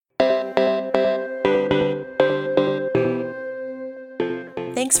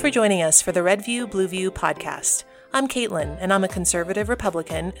for joining us for the Red View, Blue View podcast. I'm Caitlin, and I'm a conservative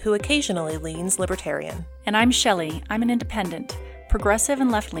Republican who occasionally leans libertarian. And I'm Shelley. I'm an independent, progressive and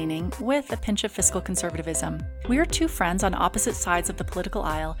left-leaning, with a pinch of fiscal conservatism. We are two friends on opposite sides of the political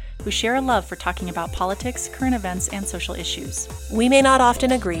aisle who share a love for talking about politics, current events, and social issues. We may not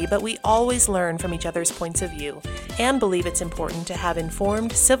often agree, but we always learn from each other's points of view and believe it's important to have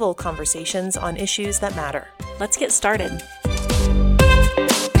informed, civil conversations on issues that matter. Let's get started.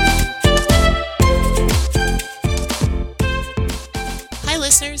 Hi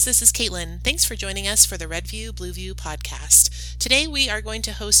listeners, this is Caitlin. Thanks for joining us for the Red View, Blue View podcast. Today we are going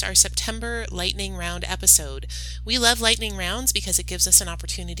to host our September Lightning Round episode. We love Lightning Rounds because it gives us an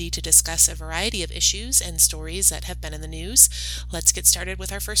opportunity to discuss a variety of issues and stories that have been in the news. Let's get started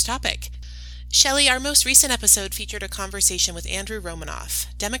with our first topic. Shelley, our most recent episode featured a conversation with Andrew Romanoff,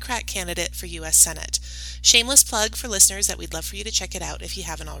 Democrat candidate for U.S. Senate. Shameless plug for listeners that we'd love for you to check it out if you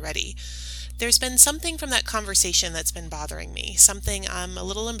haven't already. There's been something from that conversation that's been bothering me, something I'm a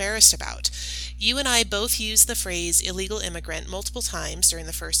little embarrassed about. You and I both used the phrase illegal immigrant multiple times during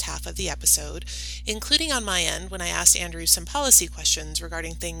the first half of the episode, including on my end when I asked Andrew some policy questions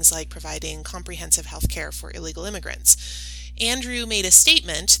regarding things like providing comprehensive health care for illegal immigrants. Andrew made a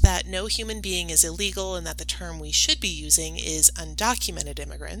statement that no human being is illegal and that the term we should be using is undocumented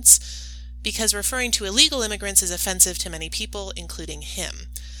immigrants, because referring to illegal immigrants is offensive to many people, including him.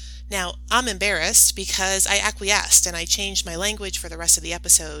 Now, I'm embarrassed because I acquiesced and I changed my language for the rest of the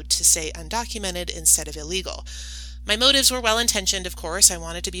episode to say undocumented instead of illegal. My motives were well-intentioned, of course. I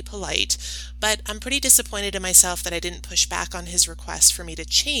wanted to be polite, but I'm pretty disappointed in myself that I didn't push back on his request for me to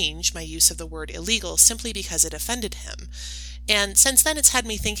change my use of the word illegal simply because it offended him. And since then, it's had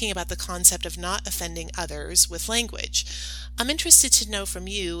me thinking about the concept of not offending others with language. I'm interested to know from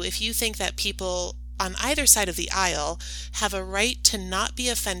you if you think that people on either side of the aisle have a right to not be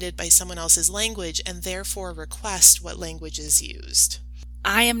offended by someone else's language and therefore request what language is used.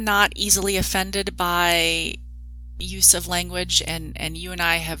 I am not easily offended by use of language, and you and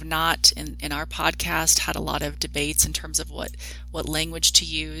I have not in our podcast had a lot of debates in terms of what language to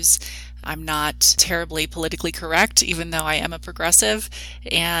use. I'm not terribly politically correct, even though I am a progressive,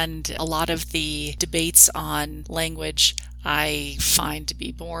 and a lot of the debates on language I find to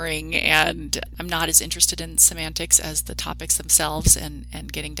be boring, and I'm not as interested in semantics as the topics themselves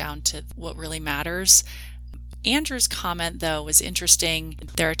and getting down to what really matters. Andrew's comment, though, was interesting.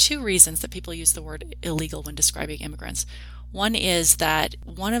 There are two reasons that people use the word illegal when describing immigrants. One is that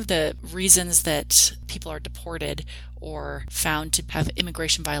one of the reasons that people are deported or found to have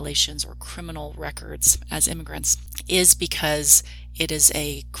immigration violations or criminal records as immigrants is because it is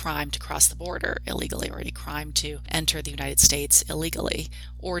a crime to cross the border illegally, or a crime to enter the United States illegally,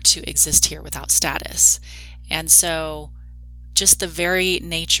 or to exist here without status. And so just the very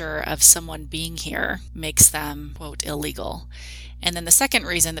nature of someone being here makes them, quote, illegal. And then the second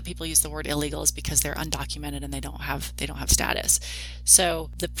reason that people use the word illegal is because they're undocumented and they don't have status. So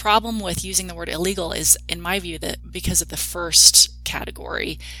the problem with using the word illegal is, in my view, that because of the first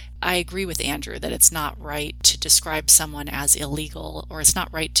category, I agree with Andrew that it's not right to describe someone as illegal, or it's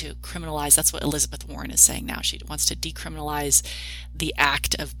not right to criminalize. That's what Elizabeth Warren is saying now. She wants to decriminalize the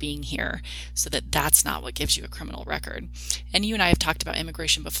act of being here, so that that's not what gives you a criminal record. And you and I have talked about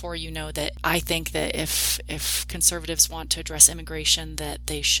immigration before. You know that I think that if conservatives want to address immigration, that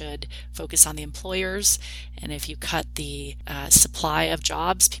they should focus on the employers. And if you cut the supply of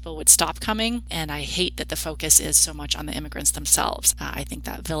jobs, people would stop coming. And I hate that the focus is so much on the immigrants themselves. I think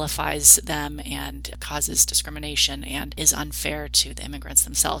that vilifies them and causes discrimination and is unfair to the immigrants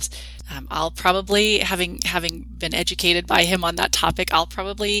themselves. I'll probably, having been educated by him on that topic, I'll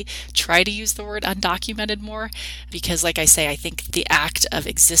probably try to use the word undocumented more because, like I say, I think the act of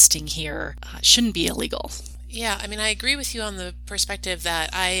existing here shouldn't be illegal. Yeah, I mean, I agree with you on the perspective that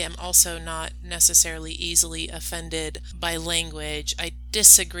I am also not necessarily easily offended by language. I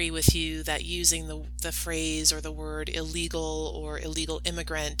disagree with you that using the phrase or the word illegal or illegal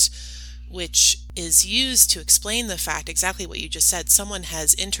immigrant, which is used to explain the fact, exactly what you just said, someone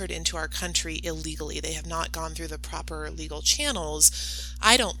has entered into our country illegally. They have not gone through the proper legal channels.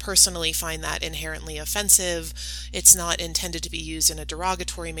 I don't personally find that inherently offensive. It's not intended to be used in a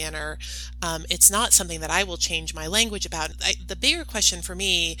derogatory manner. It's not something that I will change my language about. The bigger question for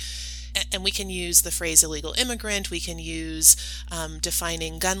me, and we can use the phrase illegal immigrant, we can use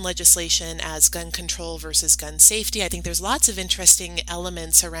defining gun legislation as gun control versus gun safety. I think there's lots of interesting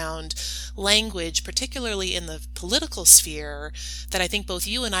elements around language, particularly in the political sphere, that I think both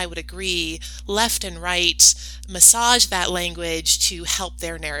you and I would agree left and right massage that language to help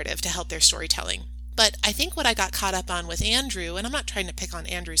their narrative, to help their storytelling. But I think what I got caught up on with Andrew, and I'm not trying to pick on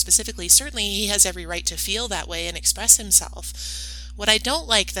Andrew specifically, certainly he has every right to feel that way and express himself. What I don't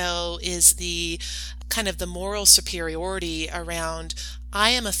like, though, is the kind of the moral superiority around, I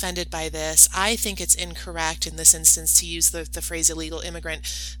am offended by this. I think it's incorrect in this instance to use the phrase illegal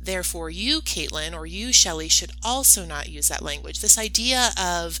immigrant. Therefore, you, Caitlin, or you, Shelley, should also not use that language. This idea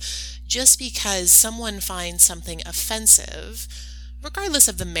of just because someone finds something offensive, regardless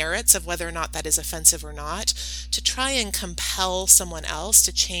of the merits of whether or not that is offensive or not, to try and compel someone else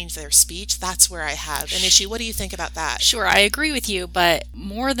to change their speech, that's where I have an issue. What do you think about that? Sure, I agree with you, but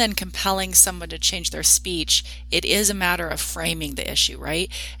more than compelling someone to change their speech, it is a matter of framing the issue,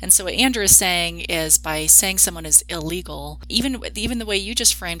 right? And so what Andrew is saying is, by saying someone is illegal, even the way you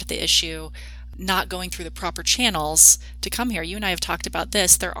just framed the issue, not going through the proper channels to come here. You and I have talked about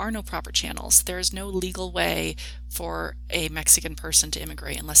this. There are no proper channels. There is no legal way for a Mexican person to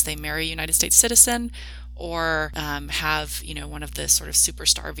immigrate unless they marry a United States citizen or have, one of the sort of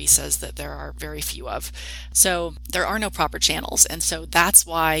superstar visas that there are very few of. So there are no proper channels. And so that's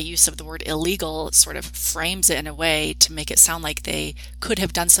why use of the word illegal sort of frames it in a way to make it sound like they could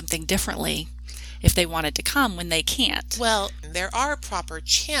have done something differently if they wanted to come when they can't. Well, there are proper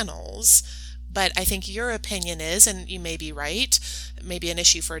channels. But I think your opinion is, and you may be right, maybe an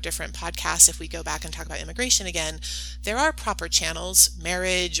issue for a different podcast if we go back and talk about immigration again, there are proper channels,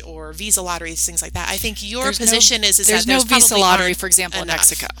 marriage or visa lotteries, things like that. I think your position is that there's no visa lottery, for enough. example, in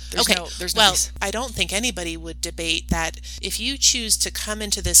Mexico. There's no visa. I don't think anybody would debate that if you choose to come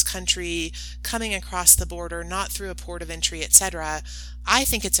into this country, coming across the border, not through a port of entry, etc., I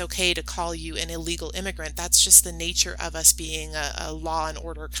think it's okay to call you an illegal immigrant. That's just the nature of us being a law and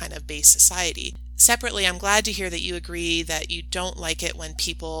order kind of based society. Separately, I'm glad to hear that you agree that you don't like it when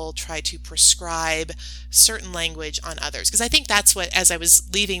people try to prescribe certain language on others. Because I think that's what, as I was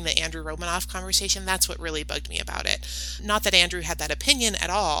leaving the Andrew Romanoff conversation, that's what really bugged me about it. Not that Andrew had that opinion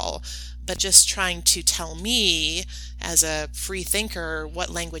at all, but just trying to tell me as a free thinker what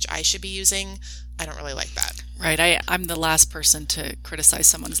language I should be using. I don't really like that. Right. I'm the last person to criticize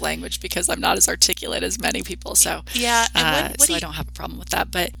someone's language because I'm not as articulate as many people. So yeah, and I don't have a problem with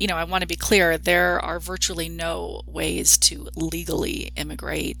that. But, I want to be clear, there are virtually no ways to legally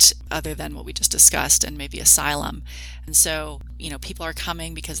immigrate other than what we just discussed and maybe asylum. And so, people are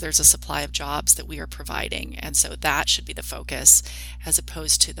coming because there's a supply of jobs that we are providing. And so that should be the focus, as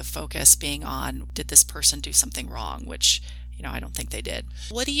opposed to the focus being on, did this person do something wrong, which I don't think they did.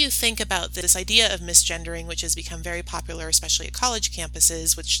 What do you think about this idea of misgendering, which has become very popular, especially at college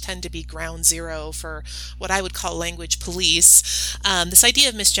campuses, which tend to be ground zero for what I would call language police? This idea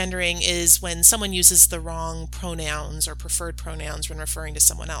of misgendering is when someone uses the wrong pronouns or preferred pronouns when referring to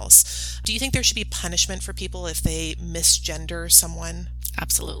someone else. Do you think there should be punishment for people if they misgender someone?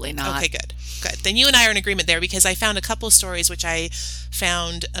 Absolutely not. Okay, good. Then you and I are in agreement there, because I found a couple stories which I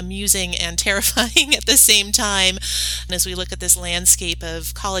found amusing and terrifying at the same time. And as we look at this landscape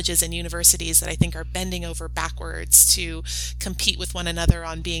of colleges and universities that I think are bending over backwards to compete with one another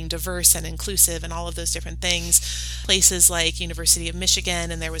on being diverse and inclusive and all of those different things, places like University of Michigan,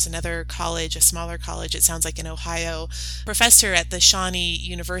 and there was another college, a smaller college, it sounds like in Ohio, professor at the Shawnee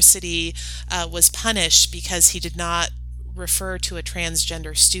University was punished because he did not refer to a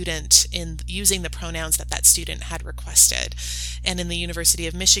transgender student in using the pronouns that student had requested. And in the University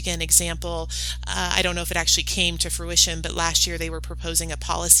of Michigan example, I don't know if it actually came to fruition, but last year they were proposing a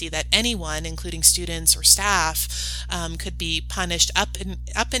policy that anyone, including students or staff, could be punished up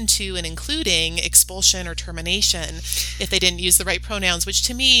into and including expulsion or termination if they didn't use the right pronouns, which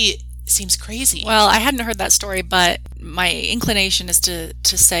to me seems crazy. Well, I hadn't heard that story, but my inclination is to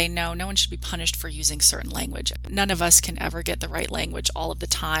say no one should be punished for using certain language. None of us can ever get the right language all of the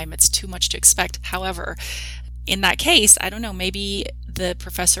time. It's too much to expect. However, in that case, I don't know, maybe the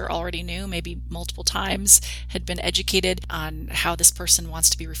professor already knew, maybe multiple times had been educated on how this person wants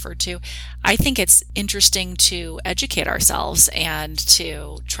to be referred to. I think it's interesting to educate ourselves and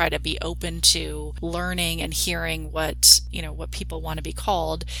to try to be open to learning and hearing what people want to be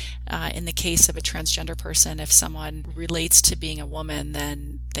called. In the case of a transgender person, if someone relates to being a woman,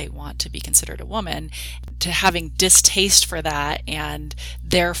 then they want to be considered a woman. To having distaste for that and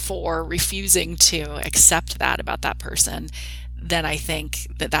therefore refusing to accept that about that person, then I think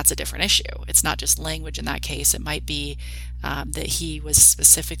that's a different issue. It's not just language in that case. It might be that he was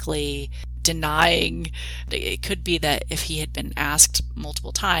specifically denying. It could be that if he had been asked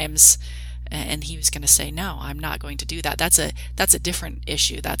multiple times and he was going to say, no, I'm not going to do that. That's a different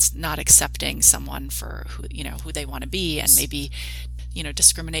issue. That's not accepting someone for who they want to be, and maybe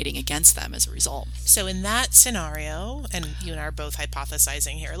discriminating against them as a result. So in that scenario, and you and I are both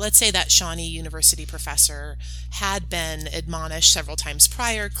hypothesizing here, let's say that Shawnee University professor had been admonished several times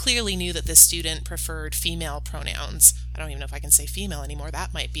prior, clearly knew that this student preferred female pronouns. I don't even know if I can say female anymore.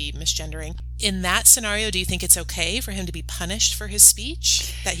 That might be misgendering. In that scenario, do you think it's okay for him to be punished for his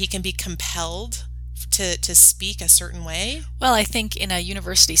speech? That he can be compelled to speak a certain way? Well, I think in a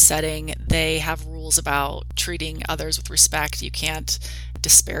university setting, they have rules about treating others with respect. You can't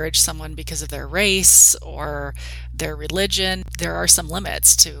disparage someone because of their race or their religion. There are some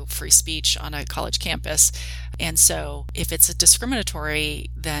limits to free speech on a college campus. And so if it's discriminatory,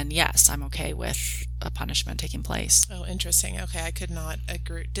 then yes, I'm okay with a punishment taking place. Oh, interesting. Okay, I could not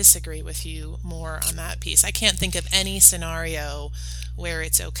disagree with you more on that piece. I can't think of any scenario where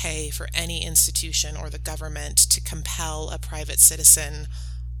it's okay for any institution or the government to compel a private citizen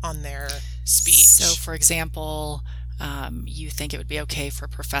on their speech. So, for example, you think it would be okay for a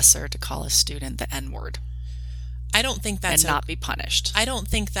professor to call a student the N-word? I don't think that's and not be punished. I don't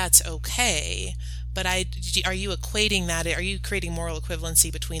think that's okay. But are you equating that? Are you creating moral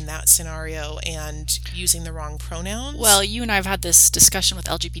equivalency between that scenario and using the wrong pronouns? Well, you and I have had this discussion with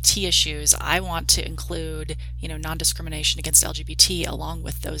LGBT issues. I want to include, non-discrimination against LGBT along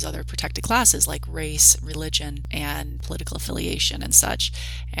with those other protected classes like race, religion, and political affiliation and such.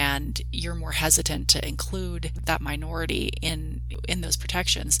 And you're more hesitant to include that minority in those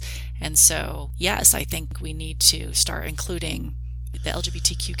protections. And so, yes, I think we need to start including the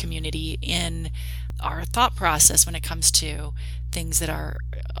LGBTQ community in our thought process when it comes to things that are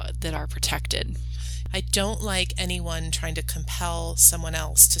protected. I don't like anyone trying to compel someone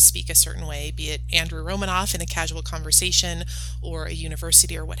else to speak a certain way, be it Andrew Romanoff in a casual conversation or a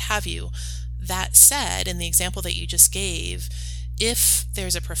university or what have you. That said, in the example that you just gave, if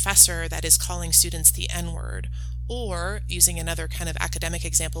there's a professor that is calling students the N-word, or using another kind of academic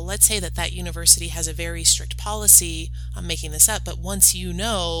example, let's say that university has a very strict policy, I'm making this up, but once you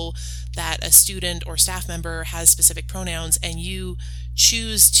know that a student or staff member has specific pronouns and you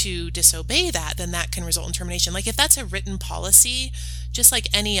choose to disobey that, then that can result in termination. Like if that's a written policy, just like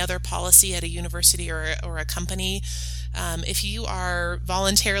any other policy at a university or a company, if you are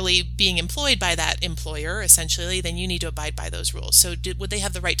voluntarily being employed by that employer, essentially, then you need to abide by those rules. So would they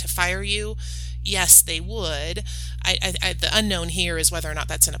have the right to fire you? Yes, they would. The unknown here is whether or not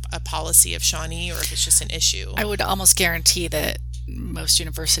that's a policy of Shawnee or if it's just an issue. I would almost guarantee that most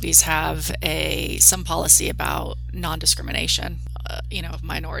universities have some policy about non-discrimination, of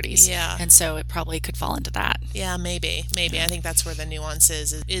minorities. Yeah. And so it probably could fall into that. Yeah, maybe. Yeah. I think that's where the nuance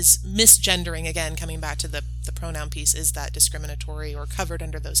is misgendering, again, coming back to the pronoun piece. Is that discriminatory or covered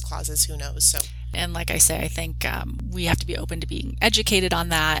under those clauses? Who knows? So. And like I say, I think we have to be open to being educated on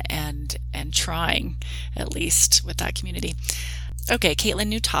that and trying, at least, with that community. Okay, Caitlin,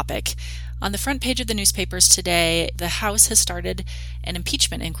 new topic. On the front page of the newspapers today, the House has started an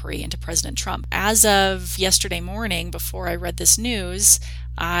impeachment inquiry into President Trump. As of yesterday morning, before I read this news,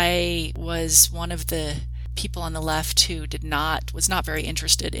 I was one of the people on the left who was not very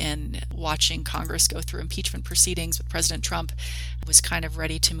interested in watching Congress go through impeachment proceedings with President Trump. Was kind of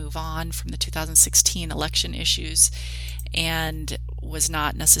ready to move on from the 2016 election issues and was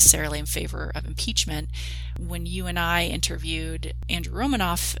not necessarily in favor of impeachment. When you and I interviewed Andrew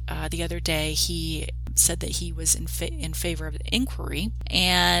Romanoff the other day, he said that he was in favor of the inquiry.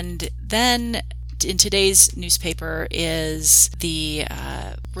 And then in today's newspaper is the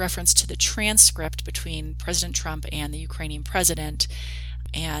reference to the transcript between President Trump and the Ukrainian president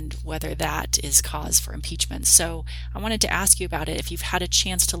and whether that is cause for impeachment. So I wanted to ask you about it, if you've had a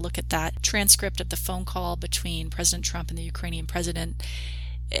chance to look at that transcript of the phone call between President Trump and the Ukrainian president.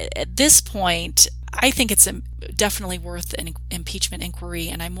 At this point, I think it's definitely worth an impeachment inquiry,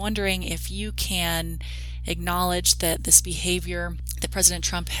 and I'm wondering if you can acknowledge that this behavior that President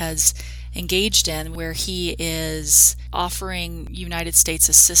Trump has engaged in, where he is offering United States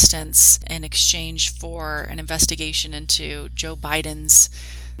assistance in exchange for an investigation into Joe Biden's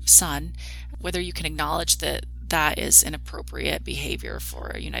son, whether you can acknowledge that that is inappropriate behavior for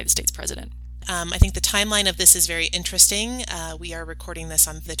a United States president. I think the timeline of this is very interesting. We are recording this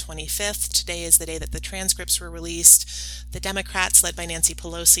on the 25th. Today is the day that the transcripts were released. The Democrats, led by Nancy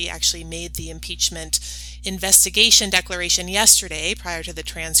Pelosi, actually made the impeachment investigation declaration yesterday prior to the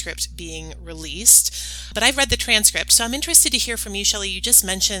transcript being released. But I've read the transcript, so I'm interested to hear from you, Shelley. You just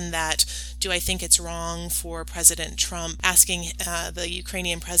mentioned that, do I think it's wrong for President Trump asking the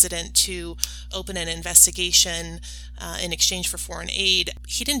Ukrainian president to open an investigation in exchange for foreign aid?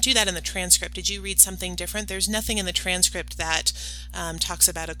 He didn't do that in the transcript. Did you read something different? There's nothing in the transcript that talks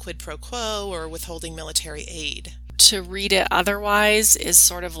about a quid pro quo or withholding military aid. To read it otherwise is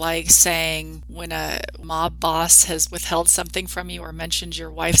sort of like saying when a mob boss has withheld something from you or mentioned your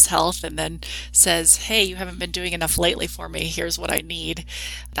wife's health and then says, hey, you haven't been doing enough lately for me, here's what I need.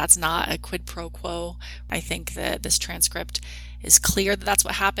 That's not a quid pro quo. I think that this transcript is clear that that's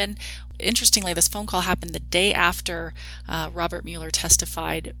what happened. Interestingly, this phone call happened the day after Robert Mueller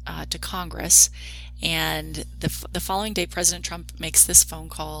testified to Congress. And the following day, President Trump makes this phone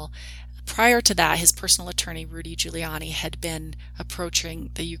call. Prior to that, his personal attorney, Rudy Giuliani, had been approaching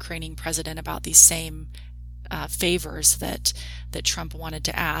the Ukrainian president about these same favors that Trump wanted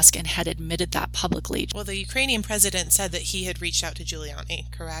to ask and had admitted that publicly. Well, the Ukrainian president said that he had reached out to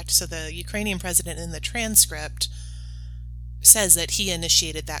Giuliani, correct? So the Ukrainian president in the transcript says that he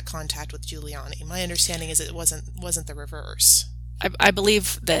initiated that contact with Giuliani. My understanding is it wasn't the reverse. I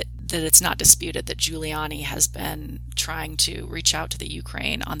believe that it's not disputed that Giuliani has been trying to reach out to the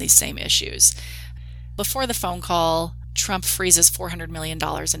Ukraine on these same issues. Before the phone call, Trump freezes $400 million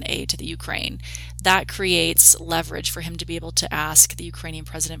in aid to the Ukraine. That creates leverage for him to be able to ask the Ukrainian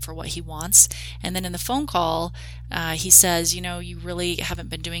president for what he wants. And then in the phone call, he says, you really haven't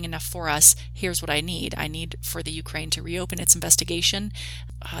been doing enough for us. Here's what I need. I need for the Ukraine to reopen its investigation.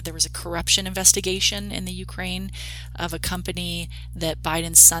 There was a corruption investigation in the Ukraine of a company that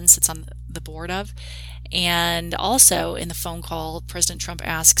Biden's son sits on the board of. And also in the phone call, President Trump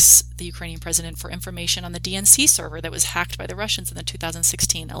asks the Ukrainian president for information on the DNC server that was hacked by the Russians in the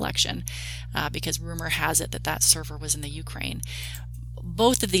 2016 election, because rumor has it that server was in the Ukraine.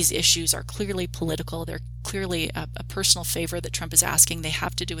 Both of these issues are clearly political. They're clearly a personal favor that Trump is asking. They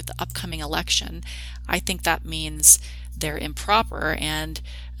have to do with the upcoming election. I think that means they're improper, and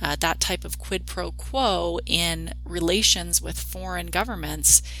that type of quid pro quo in relations with foreign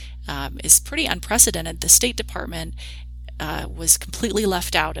governments is pretty unprecedented. The State Department was completely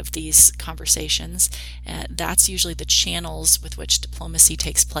left out of these conversations. That's usually the channels with which diplomacy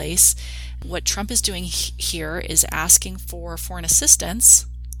takes place. What Trump is doing here is asking for foreign assistance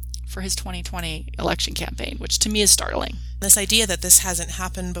for his 2020 election campaign, which to me is startling. This idea that this hasn't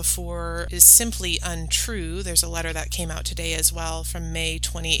happened before is simply untrue. There's a letter that came out today as well from May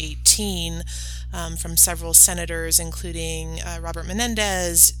 2018 from several senators, including Robert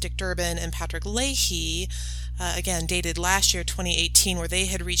Menendez, Dick Durbin, and Patrick Leahy, again, dated last year, 2018, where they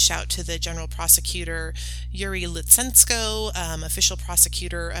had reached out to the general prosecutor, Yuri Lutsenko, official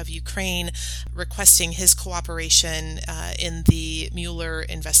prosecutor of Ukraine, requesting his cooperation in the Mueller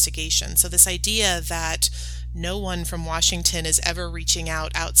investigation. So this idea that no one from Washington is ever reaching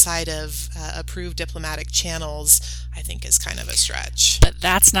out outside of approved diplomatic channels, I think is kind of a stretch. But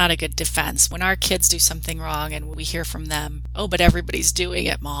that's not a good defense. When our kids do something wrong and we hear from them, oh, but everybody's doing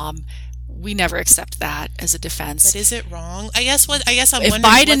it, Mom. We never accept that as a defense. But is it wrong? I'm wondering what's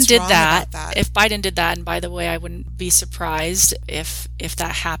wrong about that. If Biden did that, and by the way, I wouldn't be surprised if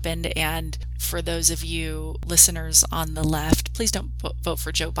that happened. And for those of you listeners on the left, please don't vote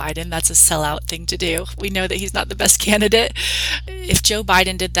for Joe Biden. That's a sellout thing to do. We know that he's not the best candidate. If Joe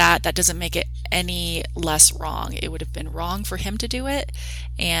Biden did that, that doesn't make it any less wrong. It would have been wrong for him to do it,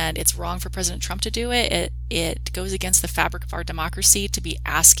 and it's wrong for President Trump to do it. It goes against the fabric of our democracy to be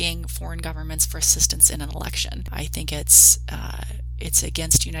asking foreign governments for assistance in an election. I think it's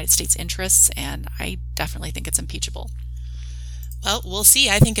against United States interests, and I definitely think it's impeachable. Well, we'll see.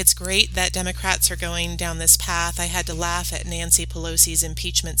 I think it's great that Democrats are going down this path. I had to laugh at Nancy Pelosi's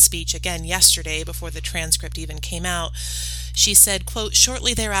impeachment speech again yesterday before the transcript even came out. She said, quote,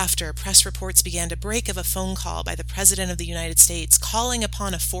 "Shortly thereafter, press reports began to break of a phone call by the President of the United States calling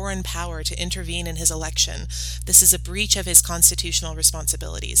upon a foreign power to intervene in his election. This is a breach of his constitutional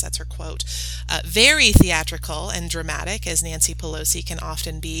responsibilities." That's her quote. Very theatrical and dramatic, as Nancy Pelosi can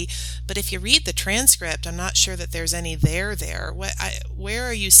often be. But if you read the transcript, I'm not sure that there's any there. Where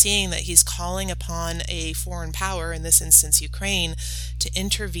are you seeing that he's calling upon a foreign power, in this instance Ukraine, to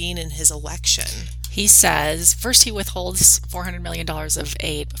intervene in his election? He says, first he withholds $400 million of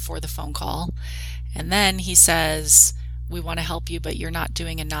aid before the phone call. And then he says, we want to help you, but you're not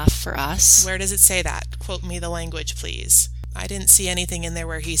doing enough for us. Where does it say that? Quote me the language, please. I didn't see anything in there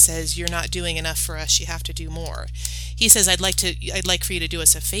where he says, you're not doing enough for us, you have to do more. He says, I'd like for you to do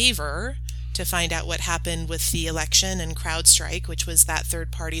us a favor to find out what happened with the election and CrowdStrike, which was that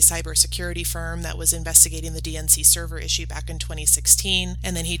third-party cybersecurity firm that was investigating the DNC server issue back in 2016.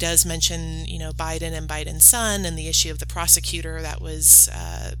 And then he does mention, Biden and Biden's son and the issue of the prosecutor that was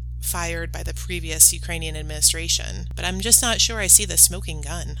fired by the previous Ukrainian administration. But I'm just not sure I see the smoking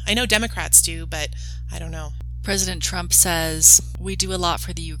gun. I know Democrats do, but I don't know. President Trump says, we do a lot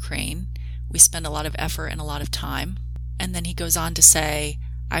for the Ukraine. We spend a lot of effort and a lot of time. And then he goes on to say,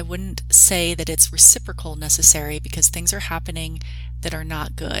 I wouldn't say that it's reciprocal necessary because things are happening that are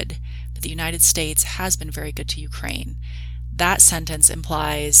not good. But the United States has been very good to Ukraine. That sentence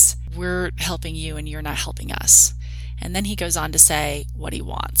implies we're helping you and you're not helping us. And then he goes on to say what he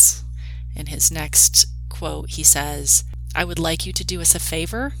wants. In his next quote, he says, I would like you to do us a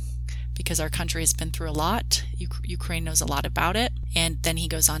favor because our country has been through a lot. Ukraine knows a lot about it. And then he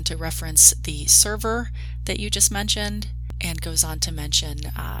goes on to reference the server that you just mentioned, and goes on to mention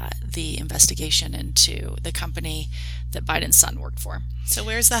the investigation into the company that Biden's son worked for. So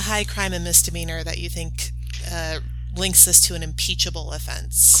where's the high crime and misdemeanor that you think links this to an impeachable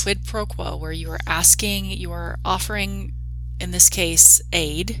offense? Quid pro quo, where you are offering, in this case,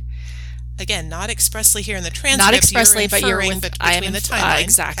 aid. Again, not expressly here in the transcript. Not expressly, but you're between the timeline.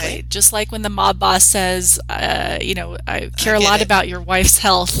 Exactly. Okay. Just like when the mob boss says, I care a lot about your wife's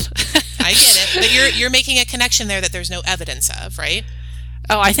health. I get it, but you're making a connection there that there's no evidence of, right?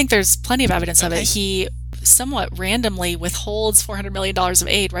 Oh, I think there's plenty of evidence of Okay. it. He somewhat randomly withholds $400 million of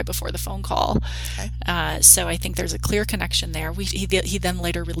aid right before the phone call. Okay. So I think there's a clear connection there. He then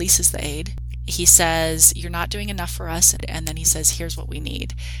later releases the aid. He says, you're not doing enough for us. And then he says, here's what we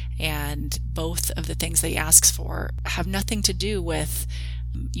need. And both of the things that he asks for have nothing to do with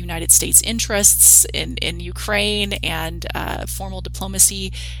United States interests in Ukraine and formal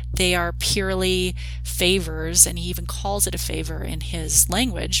diplomacy. They are purely favors, and he even calls it a favor in his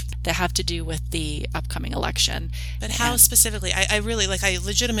language, that have to do with the upcoming election. But how specifically? I really, I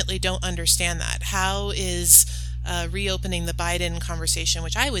legitimately don't understand that. How is reopening the Biden conversation,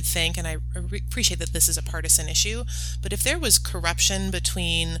 which I would think, and I appreciate that this is a partisan issue, but if there was corruption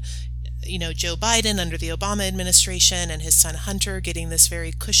between Joe Biden under the Obama administration and his son Hunter getting this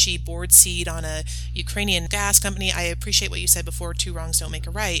very cushy board seat on a Ukrainian gas company, I appreciate what you said before, two wrongs don't make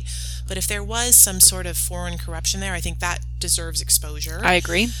a right. But if there was some sort of foreign corruption there, I think that deserves exposure. I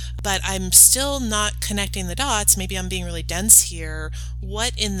agree. But I'm still not connecting the dots. Maybe I'm being really dense here.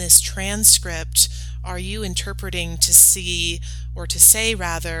 What in this transcript are you interpreting to see, or to say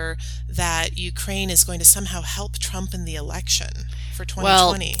rather, that Ukraine is going to somehow help Trump in the election for 2020?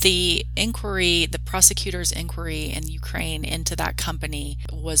 Well, the prosecutor's inquiry in Ukraine into that company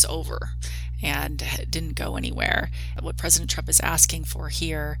was over and didn't go anywhere. What President Trump is asking for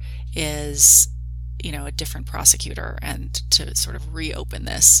here is, a different prosecutor and to sort of reopen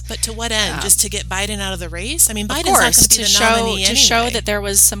this. But to what end? Just to get Biden out of the race? I mean, Biden's of course, not going to be the nominee anyway. To show that there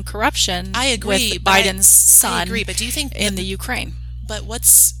was some corruption. I agree, with Biden's son. I agree, but do you think in the Ukraine? But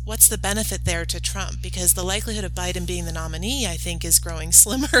what's the benefit there to Trump? Because the likelihood of Biden being the nominee, I think, is growing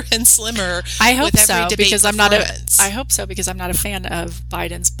slimmer and slimmer. I hope with every so, debate because performance. I hope so, because I'm not a fan of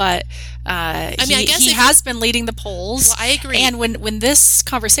Biden's. But I guess he has been leading the polls. Well, I agree. And when this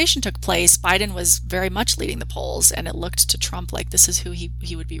conversation took place, Biden was very much leading the polls, and it looked to Trump like this is who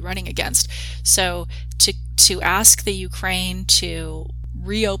he would be running against. So to ask the Ukraine to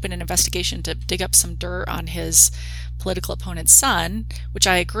reopen an investigation to dig up some dirt on his political opponent's son, which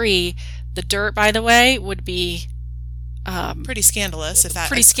I agree, the dirt, by the way, would be pretty scandalous if that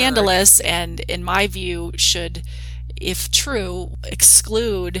pretty occurred. Scandalous, and in my view should, if true,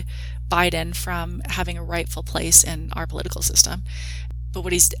 exclude Biden from having a rightful place in our political system. But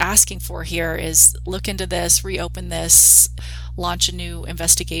what he's asking for here is look into this, reopen this, launch a new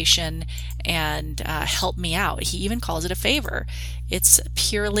investigation, and help me out. He even calls it a favor. It's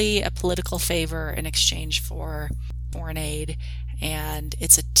purely a political favor in exchange for foreign aid, and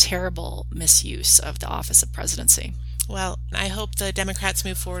it's a terrible misuse of the office of presidency. Well, I hope the Democrats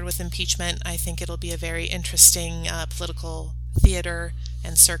move forward with impeachment. I think it'll be a very interesting political theater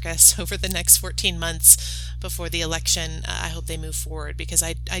and circus over the next 14 months before the election. I hope they move forward, because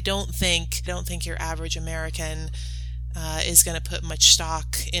I don't think your average American is going to put much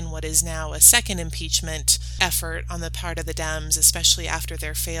stock in what is now a second impeachment effort on the part of the Dems, especially after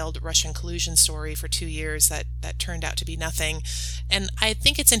their failed Russian collusion story for 2 years that turned out to be nothing. And I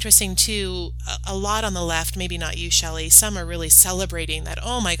think it's interesting too, a lot on the left, maybe not you, Shelley, some are really celebrating that,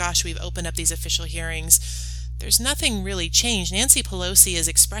 oh my gosh, we've opened up these official hearings. there's nothing really changed. Nancy Pelosi is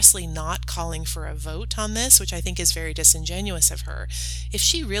expressly not calling for a vote on this, which I think is very disingenuous of her. If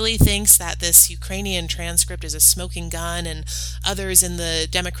she really thinks that this Ukrainian transcript is a smoking gun, and others in the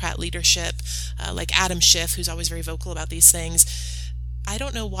Democrat leadership, like Adam Schiff, who's always very vocal about these things, I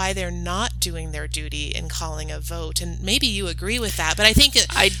don't know why they're not doing their duty in calling a vote. And maybe you agree with that, but I think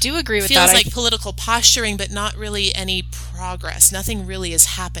I do agree with feels that. like political posturing, but not really any progress. Nothing really is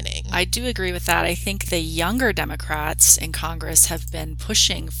happening. I do agree with that. I think the younger Democrats in Congress have been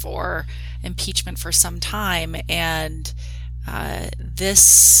pushing for impeachment for some time, and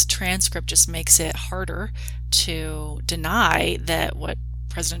this transcript just makes it harder to deny that what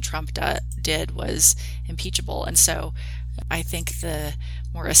President Trump did was impeachable. And so I think the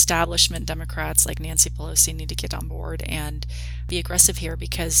more establishment Democrats like Nancy Pelosi need to get on board and be aggressive here,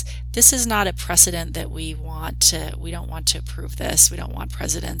 because this is not a precedent that we don't want to approve this. We don't want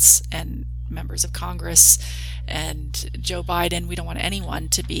presidents and members of Congress and Joe Biden. We don't want anyone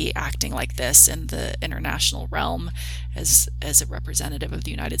to be acting like this in the international realm as a representative of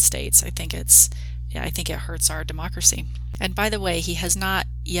the United States. I think it hurts our democracy. And by the way, he has not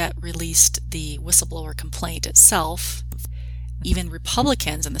yet released the whistleblower complaint itself. Even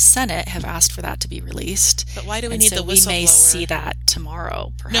Republicans in the Senate have asked for that to be released. But why do we need the whistleblower? We may see that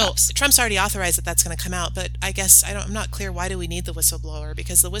tomorrow, perhaps. No, Trump's already authorized that that's going to come out, but I guess I'm not clear, why do we need the whistleblower?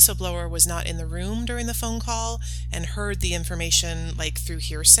 Because the whistleblower was not in the room during the phone call and heard the information through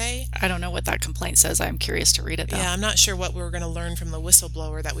hearsay. I don't know what that complaint says. I'm curious to read it, though. Yeah, I'm not sure what we're going to learn from the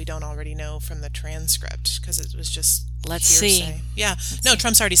whistleblower that we don't already know from the transcript, because it was just Let's hearsay. see. Yeah,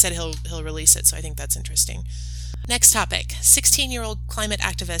 Trump's already said he'll release it, so I think that's interesting. Next topic. 16-year-old climate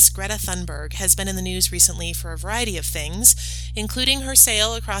activist Greta Thunberg has been in the news recently for a variety of things, including her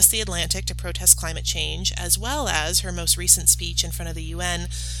sail across the Atlantic to protest climate change, as well as her most recent speech in front of the UN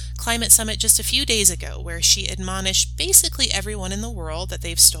Climate Summit just a few days ago, where she admonished basically everyone in the world that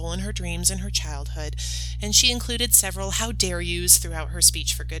they've stolen her dreams and her childhood, and she included several "how dare yous" throughout her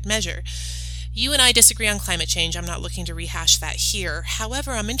speech for good measure. You and I disagree on climate change. I'm not looking to rehash that here.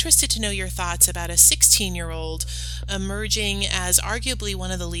 However, I'm interested to know your thoughts about a 16-year-old emerging as arguably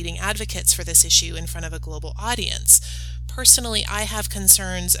one of the leading advocates for this issue in front of a global audience. Personally, I have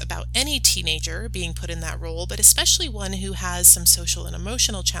concerns about any teenager being put in that role, but especially one who has some social and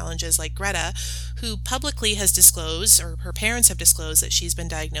emotional challenges like Greta, who publicly has disclosed, or her parents have disclosed, that she's been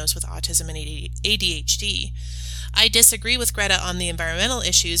diagnosed with autism and ADHD. I disagree with Greta on the environmental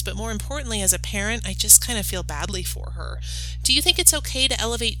issues, but more importantly, as a parent, I just kind of feel badly for her. Do you think it's okay to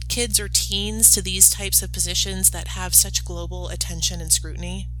elevate kids or teens to these types of positions that have such global attention and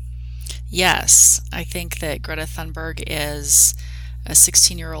scrutiny? Yes, I think that Greta Thunberg is a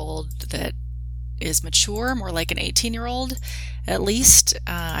 16-year-old that is mature, more like an 18-year-old at least.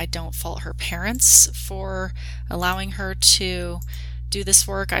 I don't fault her parents for allowing her to do this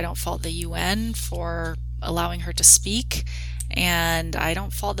work. I don't fault the UN for allowing her to speak, and I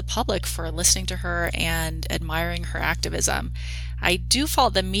don't fault the public for listening to her and admiring her activism. I do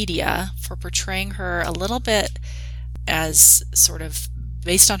fault the media for portraying her a little bit as sort of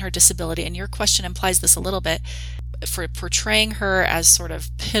based on her disability, and your question implies this a little bit, for portraying her as sort of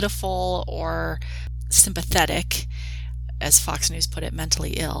pitiful or sympathetic, as Fox News put it,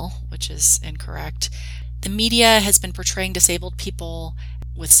 mentally ill, which is incorrect. The media has been portraying disabled people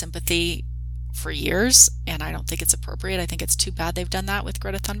with sympathy for years, and I don't think it's appropriate. I think it's too bad they've done that with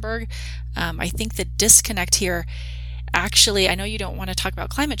Greta Thunberg. I think the disconnect here, actually, I know you don't want to talk about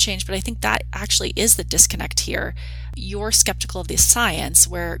climate change, but I think that actually is the disconnect here. You're skeptical of the science,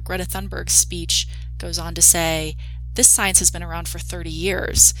 where Greta Thunberg's speech goes on to say, this science has been around for 30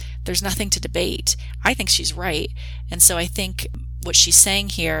 years. There's nothing to debate. I think she's right. And so I think what she's saying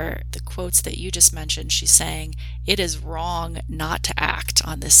here, the quotes that you just mentioned, she's saying it is wrong not to act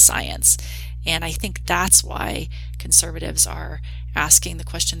on this science. And I think that's why conservatives are asking the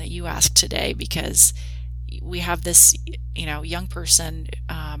question that you asked today, because we have this, young person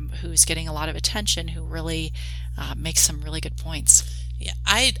who's getting a lot of attention, who really makes some really good points. Yeah,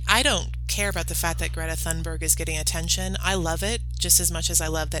 I don't care about the fact that Greta Thunberg is getting attention. I love it just as much as I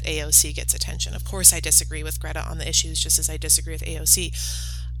love that AOC gets attention. Of course, I disagree with Greta on the issues just as I disagree with AOC.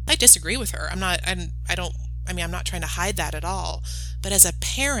 I disagree with her. I'm not trying to hide that at all. But as a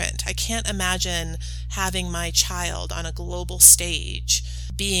parent, I can't imagine having my child on a global stage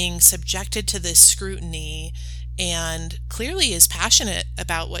being subjected to this scrutiny, and clearly is passionate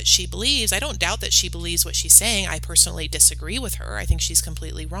about what she believes. I don't doubt that she believes what she's saying. I personally disagree with her. I think she's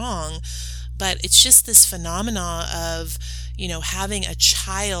completely wrong. But it's just this phenomena of, having a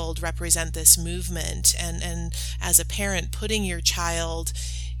child represent this movement, and as a parent, putting your child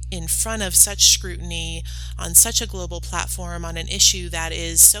in front of such scrutiny on such a global platform on an issue that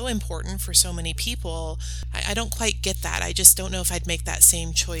is so important for so many people. I don't quite get that. I just don't know if I'd make that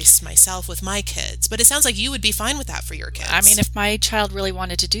same choice myself with my kids. But it sounds like you would be fine with that for your kids. I mean, if my child really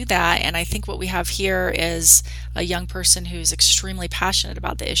wanted to do that, and I think what we have here is a young person who's extremely passionate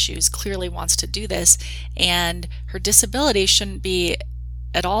about the issues, clearly wants to do this, and her disability shouldn't be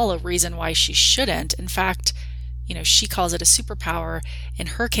at all a reason why she shouldn't. In fact, she calls it a superpower. In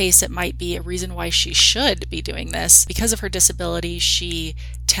her case, it might be a reason why she should be doing this. Because of her disability, she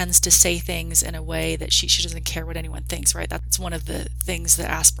tends to say things in a way that she doesn't care what anyone thinks, right? That's one of the things that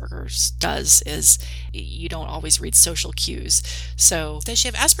Asperger's does, is you don't always read social cues. So does she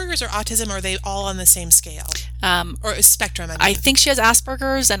have Asperger's or autism, or are they all on the same scale? Or a spectrum? I think she has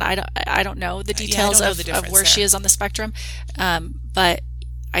Asperger's, and I don't know the details of where she is on the spectrum. But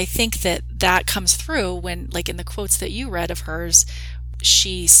I think that comes through when, like in the quotes that you read of hers,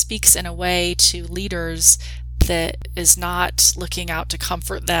 she speaks in a way to leaders that is not looking out to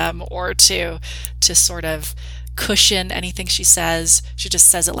comfort them or to sort of cushion anything she says. She just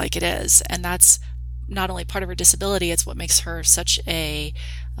says it like it is. And that's not only part of her disability, it's what makes her such a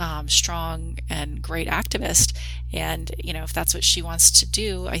strong and great activist. And, if that's what she wants to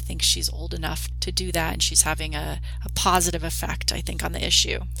do, I think she's old enough to do that, and she's having a positive effect, I think, on the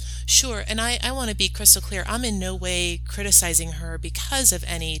issue. Sure. And I want to be crystal clear. I'm in no way criticizing her because of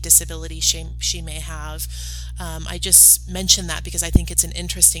any disability she may have. I just mention that because I think it's an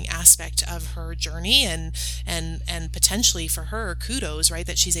interesting aspect of her journey, and potentially for her, kudos, right,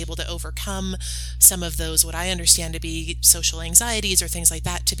 that she's able to overcome some of those, what I understand to be social anxieties or things like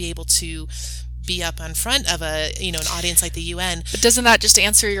that, to be able to be up in front of an audience like the UN. But doesn't that just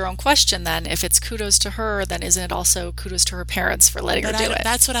answer your own question then? If it's kudos to her, then isn't it also kudos to her parents for letting her do it?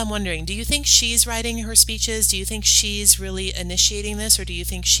 That's what I'm wondering. Do you think she's writing her speeches? Do you think she's really initiating this, or do you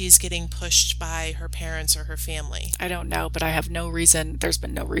think she's getting pushed by her parents or her family? I don't know, but I have no reason. There's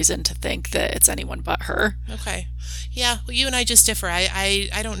been no reason to think that it's anyone but her. Okay. Yeah, well, you and I just differ. I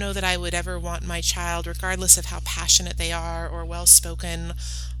don't know that I would ever want my child, regardless of how passionate they are or well-spoken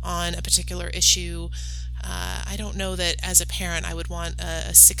on a particular issue. I don't know that as a parent I would want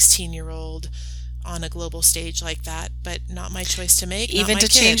a 16-year-old on a global stage like that, but not my choice to make. Even to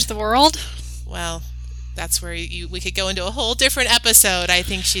change the world? Well, that's where we could go into a whole different episode. I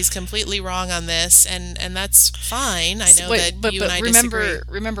think she's completely wrong on this, and that's fine. I know that you and I disagree.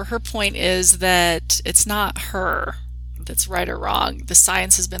 Remember, her point is that it's not her that's right or wrong. The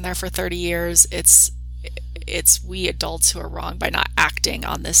science has been there for 30 years. It's we adults who are wrong by not acting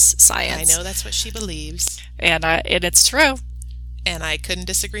on this science. I know that's what she believes. And it's true. And I couldn't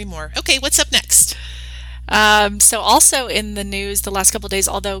disagree more. Okay, what's up next? So also in the news the last couple of days,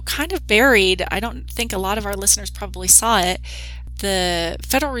 although kind of buried, I don't think a lot of our listeners probably saw it, the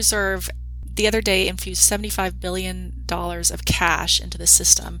Federal Reserve the other day infused $75 billion of cash into the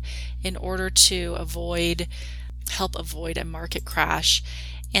system in order to help avoid a market crash.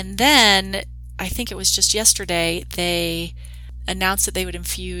 And then I think it was just yesterday, they announced that they would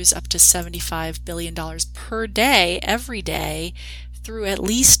infuse up to $75 billion per day, every day, through at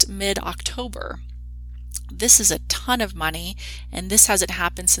least mid-October. This is a ton of money, and this hasn't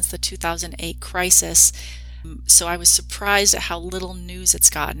happened since the 2008 crisis. So I was surprised at how little news it's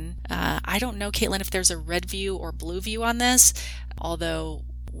gotten. I don't know, Caitlin, if there's a red view or blue view on this, although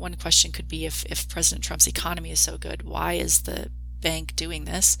one question could be if President Trump's economy is so good, why is the bank doing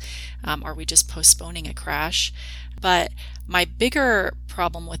this? Are we just postponing a crash? But my bigger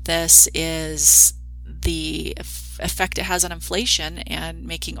problem with this is the effect it has on inflation and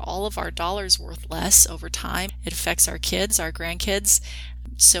making all of our dollars worth less over time. It affects our kids, our grandkids.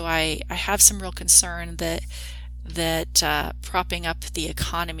 So I have some real concern that propping up the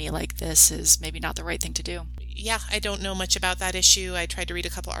economy like this is maybe not the right thing to do. Yeah, I don't know much about that issue. I tried to read a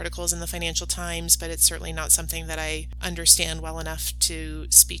couple articles in the Financial Times, but it's certainly not something that I understand well enough to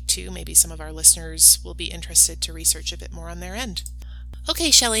speak to. Maybe some of our listeners will be interested to research a bit more on their end.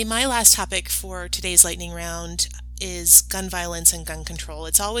 Okay, Shelley, my last topic for today's lightning round is gun violence and gun control.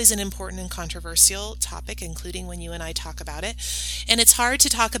 It's always an important and controversial topic, including when you and I talk about it. And it's hard to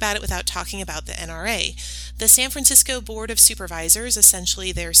talk about it without talking about the NRA. The San Francisco Board of Supervisors,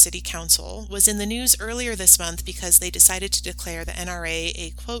 essentially their city council, was in the news earlier this month because they decided to declare the NRA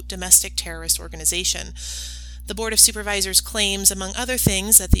a, quote, domestic terrorist organization. The Board of Supervisors claims, among other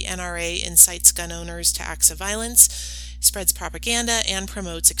things, that the NRA incites gun owners to acts of violence, spreads propaganda, and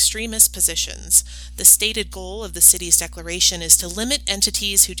promotes extremist positions. The stated goal of the city's declaration is to limit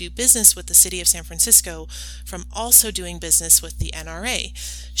entities who do business with the city of San Francisco from also doing business with the NRA.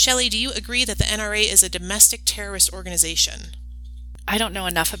 Shelley, do you agree that the NRA is a domestic terrorist organization? I don't know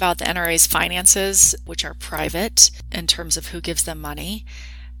enough about the NRA's finances, which are private in terms of who gives them money,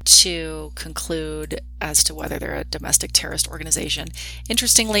 to conclude as to whether they're a domestic terrorist organization.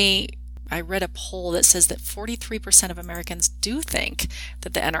 Interestingly, I read a poll that says that 43% of Americans do think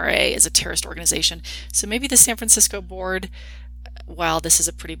that the NRA is a terrorist organization. So maybe the San Francisco board, while this is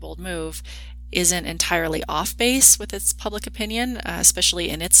a pretty bold move, isn't entirely off base with its public opinion, especially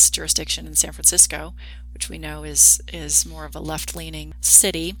in its jurisdiction in San Francisco, which we know is more of a left-leaning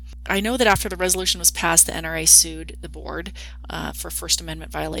city. I know that after the resolution was passed, the NRA sued the board for First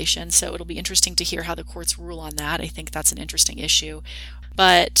Amendment violation, so it'll be interesting to hear how the courts rule on that. I think that's an interesting issue.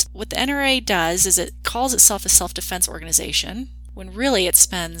 But what the NRA does is it calls itself a self-defense organization, when really it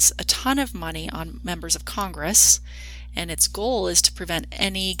spends a ton of money on members of Congress, and its goal is to prevent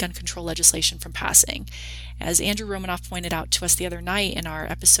any gun control legislation from passing. As Andrew Romanoff pointed out to us the other night in our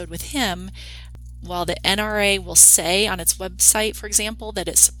episode with him, while the NRA will say on its website, for example, that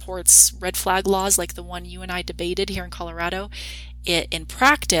it supports red flag laws like the one you and I debated here in Colorado, it in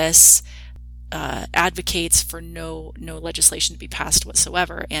practice advocates for no legislation to be passed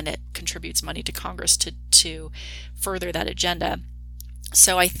whatsoever, and it contributes money to Congress to further that agenda.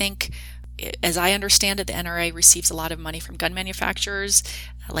 So I think, as I understand it, the NRA receives a lot of money from gun manufacturers.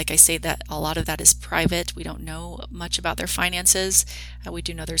 Like I say, that a lot of that is private. We don't know much about their finances. We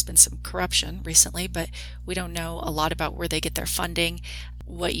do know there's been some corruption recently, but we don't know a lot about where they get their funding.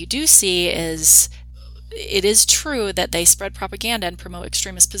 What you do see is it is true that they spread propaganda and promote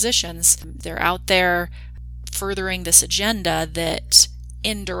extremist positions. They're out there furthering this agenda that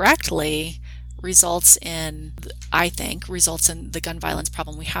indirectly results in the gun violence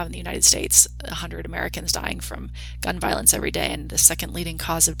problem we have in the United States. 100 Americans dying from gun violence every day, and the second leading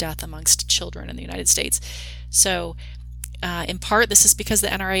cause of death amongst children in the United States. So in part, this is because the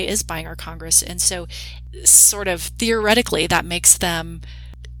NRA is buying our Congress. And so sort of theoretically, that makes them,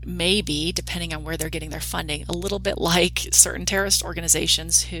 maybe, depending on where they're getting their funding, a little bit like certain terrorist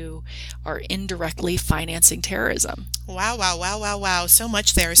organizations who are indirectly financing terrorism. Wow. So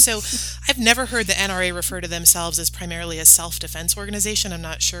much there. So I've never heard the NRA refer to themselves as primarily a self-defense organization. I'm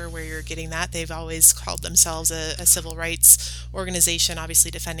not sure where you're getting that. They've always called themselves a civil rights organization, obviously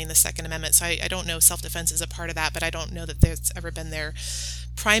defending the Second Amendment. So I don't know if self-defense is a part of that, but I don't know that there's ever been their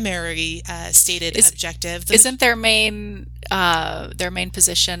primary stated objective. Isn't their main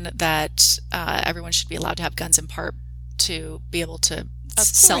position that everyone should be allowed to have guns, in part to be able to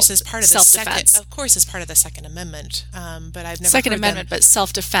as part of self-defense? Of course, as part of the Second Amendment. But I've never Second heard Amendment, them. but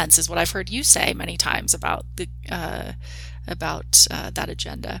self-defense is what I've heard you say many times about that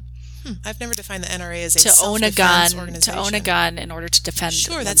agenda. I've never defined the NRA as a to own a self-defense gun, organization. to own a gun in order to defend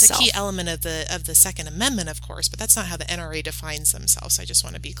Sure, oneself. that's a key element of the Second Amendment, of course, but that's not how the NRA defines themselves. I just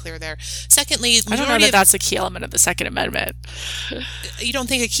want to be clear there. Secondly, I don't know that that's a key element of the Second Amendment. You don't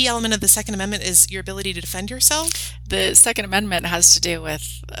think a key element of the Second Amendment is your ability to defend yourself? The Second Amendment has to do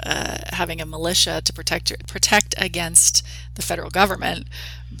with having a militia to protect against the federal government.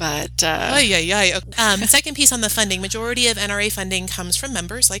 But second piece on the funding. Majority of NRA funding comes from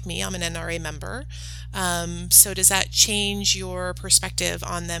members like me. I'm an NRA member. So does that change your perspective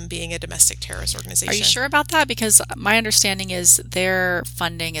on them being a domestic terrorist organization? Are you sure about that? Because my understanding is their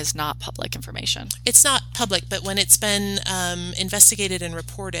funding is not public information. It's not public, but when it's been investigated and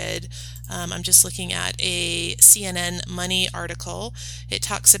reported, I'm just looking at a CNN Money article. It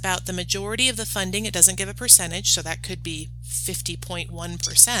talks about the majority of the funding. It doesn't give a percentage, so that could be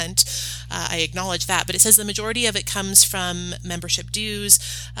 50.1%. I acknowledge that, but it says the majority of it comes from membership dues.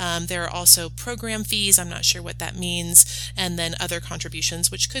 There are also program fees. I'm not sure what that means. And then other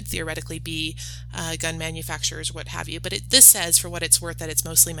contributions, which could theoretically be gun manufacturers, what have you. But this says, for what it's worth, that it's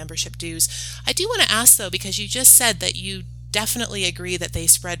mostly membership dues. I do want to ask, though, because you just said that you definitely agree that they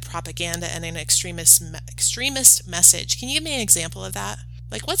spread propaganda and an extremist message. Can you give me an example of that?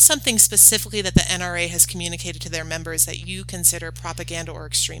 Like, what's something specifically that the NRA has communicated to their members that you consider propaganda or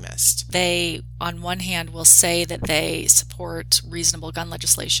extremist? They, on one hand, will say that they support reasonable gun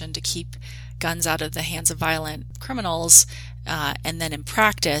legislation to keep guns out of the hands of violent criminals, and then in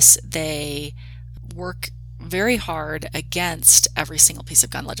practice, they work very hard against every single piece of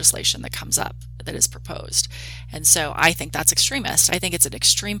gun legislation that comes up that is proposed. And so I think that's extremist. I think it's an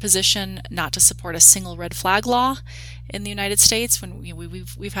extreme position not to support a single red flag law in the United States. When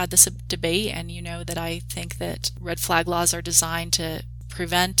we've had this debate, and you know that I think that red flag laws are designed to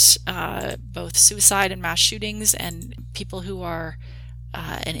prevent both suicide and mass shootings and people who are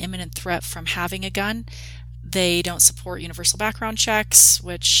an imminent threat from having a gun. They don't support universal background checks,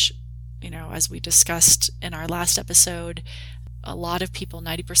 which, you know, as we discussed in our last episode, a lot of people,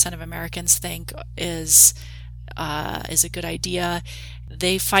 90% of Americans, think is is a good idea.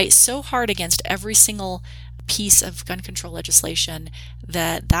 They fight so hard against every single piece of gun control legislation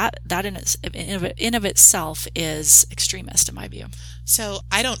that in of itself is extremist in my view. So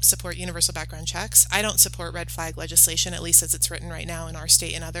I don't support universal background checks. I don't support red flag legislation, at least as it's written right now in our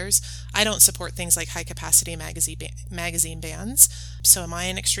state and others. I don't support things like high capacity magazine bans. So am I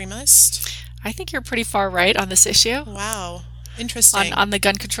an extremist? I think you're pretty far right on this issue. Wow. Interesting. On the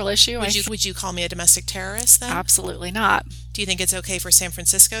gun control issue. Would you call me a domestic terrorist then? Absolutely not. Do you think it's okay for San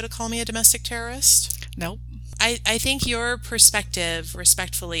Francisco to call me a domestic terrorist? Nope. I think your perspective,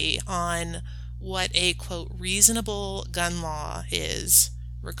 respectfully, on what a, quote, reasonable gun law is,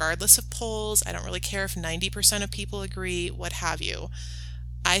 regardless of polls, I don't really care if 90% of people agree, what have you.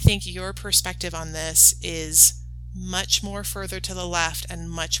 I think your perspective on this is much more further to the left and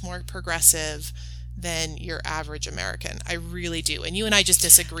much more progressive than your average American. I really do. And you and I just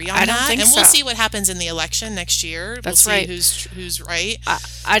disagree on that. And we'll see what happens in the election next year. That's right. We'll see who's right.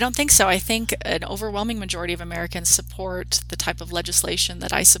 I don't think so. I think an overwhelming majority of Americans support the type of legislation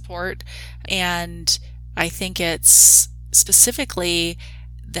that I support. And I think it's specifically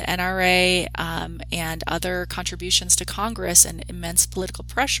the NRA and other contributions to Congress and immense political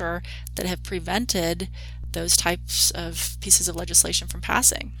pressure that have prevented those types of pieces of legislation from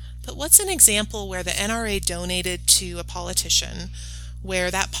passing. But what's an example where the NRA donated to a politician where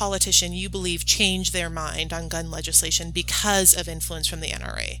that politician, you believe, changed their mind on gun legislation because of influence from the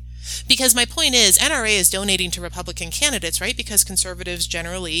NRA? Because my point is, NRA is donating to Republican candidates, right? Because conservatives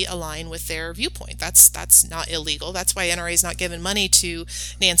generally align with their viewpoint. That's not illegal. That's why NRA is not giving money to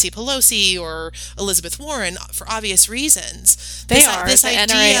Nancy Pelosi or Elizabeth Warren for obvious reasons. The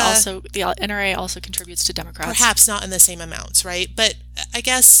NRA also contributes to Democrats. Perhaps not in the same amounts, right? But I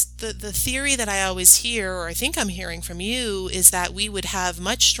guess the theory that I always hear, or I think I'm hearing from you, is that we would have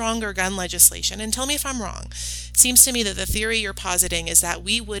much stronger gun legislation. And tell me if I'm wrong. It seems to me that the theory you're positing is that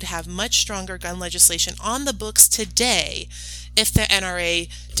we would have much stronger gun legislation on the books today if the NRA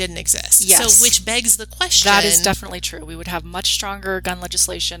didn't exist. Yes. So which begs the question. That is definitely true. We would have much stronger gun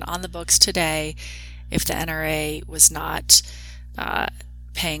legislation on the books today if the NRA was not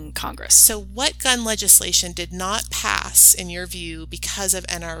paying Congress. So what gun legislation did not pass, in your view, because of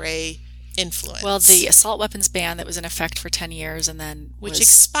NRA influence? Well, the assault weapons ban that was in effect for 10 years and then which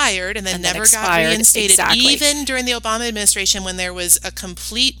expired and then never got reinstated, exactly. Even during the Obama administration when there was a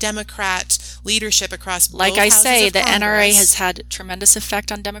complete Democrat leadership across both houses of Congress. Like I say, the NRA has had tremendous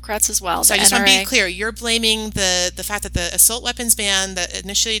effect on Democrats as well. So I just want to be clear, you're blaming the fact that the assault weapons ban that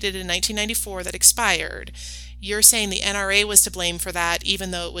initiated in 1994 that expired, you're saying the NRA was to blame for that,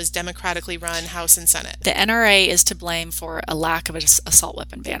 even though it was democratically run House and Senate. The NRA is to blame for a lack of an assault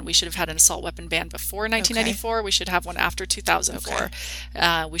weapon ban. We should have had an assault weapon ban before 1994. Okay. We should have one after 2004.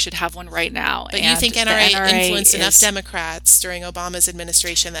 Okay. We should have one right now. But you think NRA influenced enough Democrats during Obama's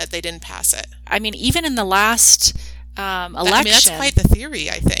administration that they didn't pass it? I mean, even in the last election. I mean, that's quite the theory,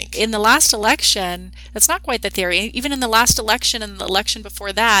 I think. In the last election, that's not quite the theory. Even in the last election and the election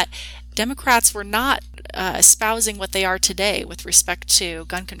before that, Democrats were not espousing what they are today with respect to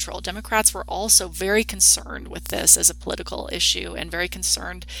gun control. Democrats were also very concerned with this as a political issue and very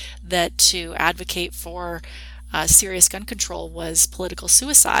concerned that to advocate for serious gun control was political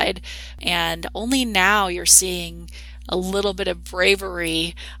suicide. And only now you're seeing a little bit of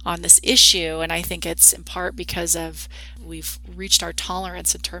bravery on this issue, and I think it's in part because of we've reached our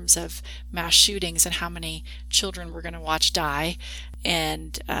tolerance in terms of mass shootings and how many children we're going to watch die,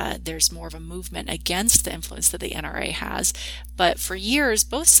 and there's more of a movement against the influence that the NRA has. But for years,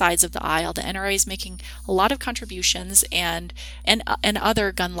 both sides of the aisle, the NRA is making a lot of contributions, and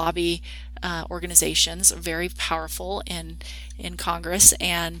other gun lobby organizations are very powerful in Congress,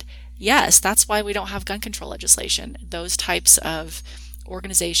 and yes, that's why we don't have gun control legislation. Those types of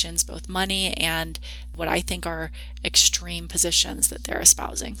organizations, both money and what I think are extreme positions that they're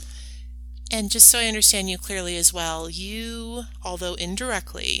espousing. And just so I understand you clearly as well, you, although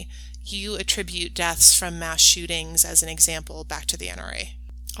indirectly, you attribute deaths from mass shootings as an example back to the NRA.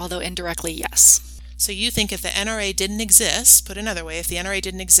 Although indirectly, yes. So you think if the NRA didn't exist, put another way, if the NRA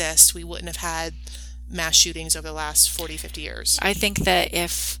didn't exist, we wouldn't have had mass shootings over the last 40, 50 years? I think that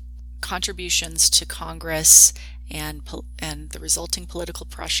if contributions to Congress and the resulting political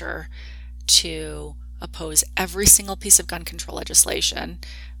pressure to oppose every single piece of gun control legislation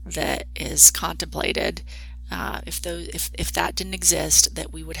that is contemplated, if that didn't exist,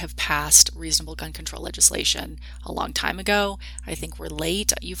 that we would have passed reasonable gun control legislation a long time ago. I think we're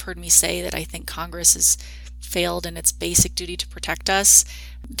late. You've heard me say that I think Congress has failed in its basic duty to protect us.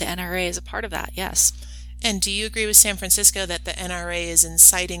 The NRA is a part of that, yes. And do you agree with San Francisco that the NRA is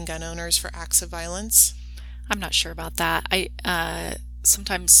inciting gun owners for acts of violence? I'm not sure about that.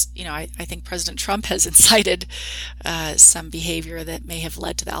 Sometimes, I think President Trump has incited some behavior that may have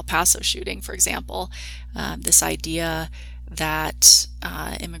led to the El Paso shooting, for example. This idea that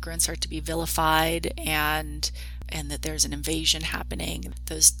immigrants are to be vilified and that there's an invasion happening.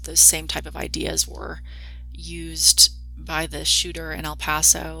 Those same type of ideas were used by the shooter in El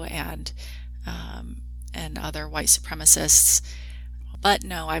Paso and other white supremacists. But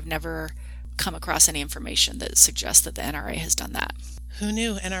no, I've never come across any information that suggests that the NRA has done that. Who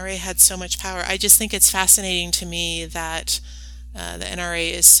knew NRA had so much power? I just think it's fascinating to me that the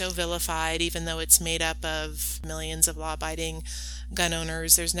NRA is so vilified, even though it's made up of millions of law-abiding gun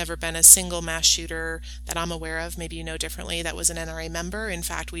owners. There's never been a single mass shooter that I'm aware of, maybe you know differently, that was an NRA member. In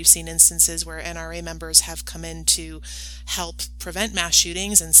fact, we've seen instances where NRA members have come in to help prevent mass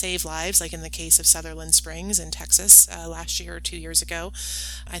shootings and save lives, like in the case of Sutherland Springs in Texas last year or 2 years ago.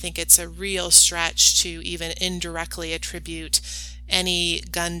 I think it's a real stretch to even indirectly attribute any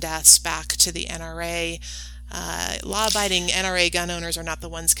gun deaths back to the NRA. Law-abiding NRA gun owners are not the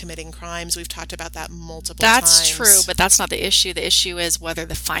ones committing crimes. We've talked about that multiple times. That's true, but that's not the issue. The issue is whether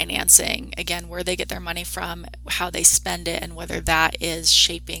the financing, again, where they get their money from, how they spend it, and whether that is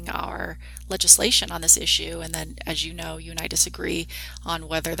shaping our legislation on this issue. And then, as you know, you and I disagree on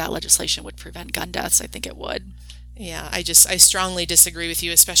whether that legislation would prevent gun deaths. I think it would. Yeah, I strongly disagree with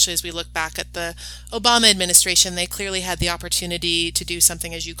you, especially as we look back at the Obama administration. They clearly had the opportunity to do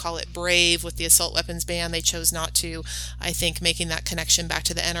something, as you call it, brave with the assault weapons ban. They chose not to. I think making that connection back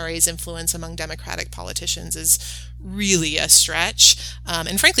to the NRA's influence among Democratic politicians is really a stretch,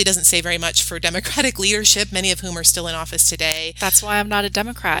 and frankly doesn't say very much for Democratic leadership, many of whom are still in office today. That's why I'm not a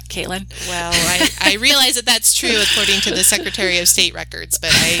Democrat, Caitlin. Well, I realize that that's true according to the Secretary of State records,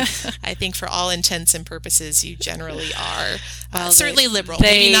 but I think for all intents and purposes you generally are. Certainly liberal,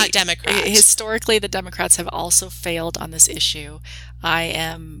 maybe not Democrat. Historically, the Democrats have also failed on this issue. I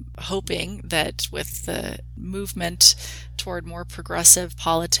am hoping that with the movement toward more progressive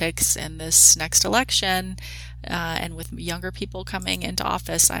politics in this next election, and with younger people coming into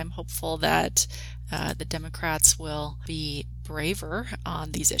office, I'm hopeful that the Democrats will be braver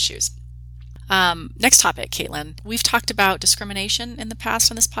on these issues. Next topic, Caitlin. We've talked about discrimination in the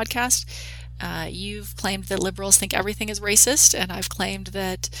past on this podcast. You've claimed that liberals think everything is racist, and I've claimed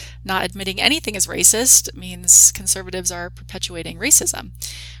that not admitting anything is racist means conservatives are perpetuating racism.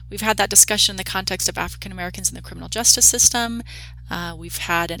 We've had that discussion in the context of African Americans in the criminal justice system. We've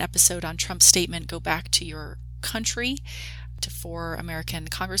had an episode on Trump's statement, "Go back to your country," to 4 American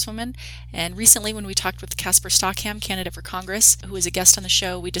congresswomen. And recently, when we talked with Casper Stockham, candidate for Congress, who was a guest on the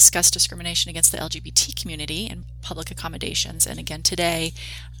show, we discussed discrimination against the LGBT community and public accommodations. And again today,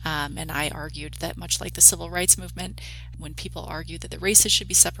 and I argued that much like the civil rights movement, when people argue that the races should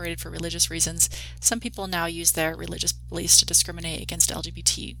be separated for religious reasons, some people now use their religious beliefs to discriminate against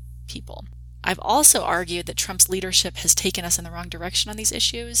LGBT people. I've also argued that Trump's leadership has taken us in the wrong direction on these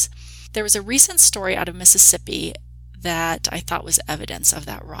issues. There was a recent story out of Mississippi that I thought was evidence of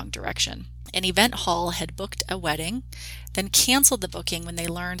that wrong direction. An event hall had booked a wedding, then canceled the booking when they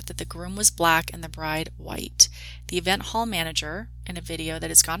learned that the groom was black and the bride white. The event hall manager, in a video that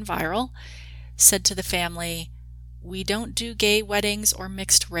has gone viral, said to the family, "We don't do gay weddings or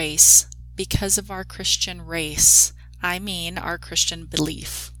mixed race because of our Christian race. I mean our Christian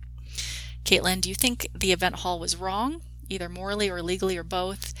belief." Caitlin, do you think the event hall was wrong, either morally or legally or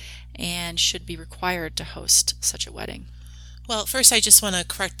both, and should be required to host such a wedding? Well, first, I just want to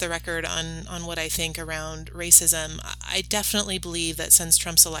correct the record on what I think around racism. I definitely believe that since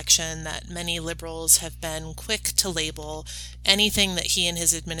Trump's election, that many liberals have been quick to label anything that he and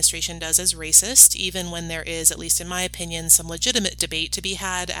his administration does as racist, even when there is, at least in my opinion, some legitimate debate to be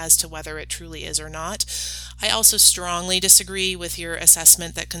had as to whether it truly is or not. I also strongly disagree with your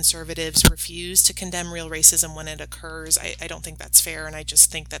assessment that conservatives refuse to condemn real racism when it occurs. I don't think that's fair, and I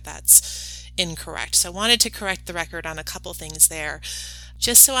just think that that's incorrect. So I wanted to correct the record on a couple things there.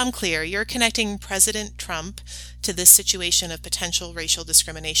 Just so I'm clear, you're connecting President Trump to this situation of potential racial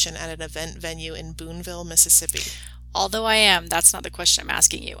discrimination at an event venue in Boonville, Mississippi. Although I am, that's not the question I'm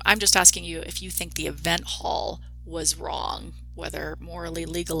asking you. I'm just asking you if you think the event hall was wrong, whether morally,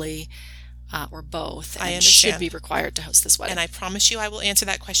 legally, or both, and should be required to host this wedding. And I promise you I will answer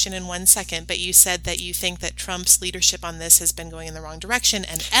that question in 1 second, but you said that you think that Trump's leadership on this has been going in the wrong direction,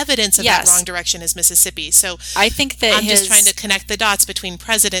 and evidence of that wrong direction is Mississippi. So I think that I'm just trying to connect the dots between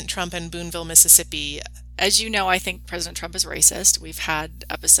President Trump and Boonville, Mississippi. As you know, I think President Trump is racist. We've had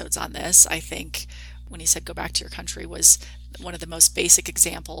episodes on this. I think when he said "go back to your country" was one of the most basic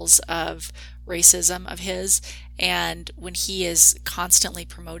examples of racism of his. And when he is constantly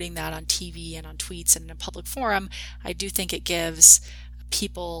promoting that on TV and on tweets and in a public forum, I do think it gives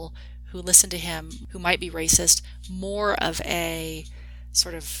people who listen to him who might be racist more of a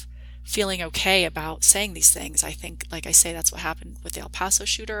sort of feeling okay about saying these things. I think, like I say, that's what happened with the El Paso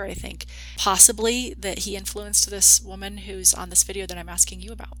shooter. I think possibly that he influenced this woman who's on this video that I'm asking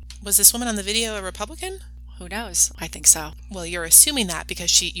you about. Was this woman on the video a Republican? Who knows? I think so. Well, you're assuming that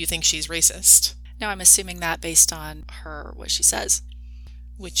because you think she's racist. No, I'm assuming that based on what she says.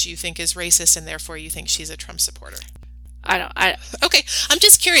 Which you think is racist, and therefore you think she's a Trump supporter. Okay, I'm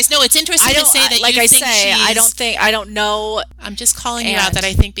just curious. No, it's interesting to say that like you I think say, I don't know. I'm just calling you out that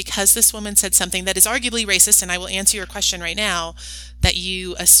I think because this woman said something that is arguably racist, and I will answer your question right now, that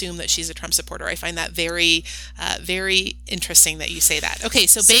you assume that she's a Trump supporter. I find that very, very interesting that you say that. Okay,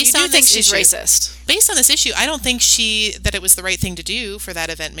 so based on this issue, racist. Based on this issue, I don't think that it was the right thing to do for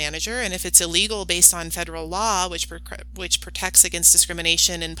that event manager, and if it's illegal based on federal law, which protects against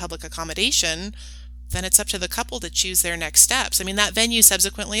discrimination in public accommodation, then it's up to the couple to choose their next steps. I mean, that venue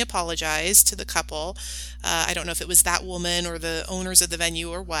subsequently apologized to the couple. I don't know if it was that woman or the owners of the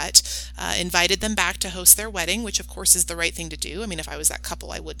venue or what, invited them back to host their wedding, which of course is the right thing to do. I mean, if I was that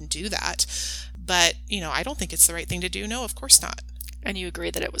couple, I wouldn't do that. But, I don't think it's the right thing to do. No, of course not. And you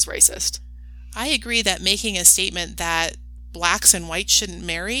agree that it was racist? I agree that making a statement that blacks and whites shouldn't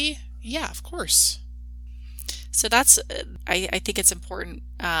marry, yeah, of course. So that's, I think it's important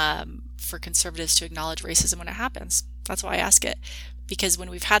for conservatives to acknowledge racism when it happens. That's why I ask it. Because when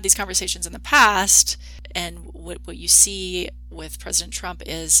we've had these conversations in the past, and what you see with President Trump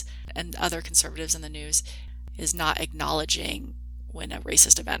and other conservatives in the news, is not acknowledging when a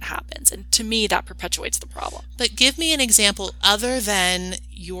racist event happens. And to me, that perpetuates the problem. But give me an example other than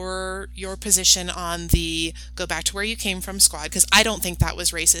your position on the go back to where you came from squad, because I don't think that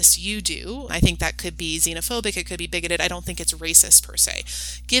was racist. You do. I think that could be xenophobic. It could be bigoted. I don't think it's racist per se.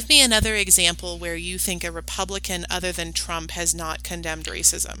 Give me another example where you think a Republican other than Trump has not condemned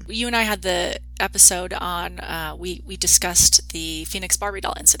racism. You and I had the episode on, we discussed the Phoenix Barbie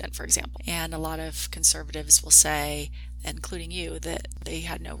doll incident, for example. And a lot of conservatives will say, including you, that they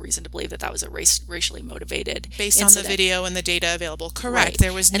had no reason to believe that was a racially motivated based incident. on the video and the data available. Correct. Right.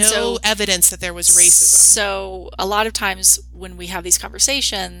 There was no evidence that there was racism. So a lot of times when we have these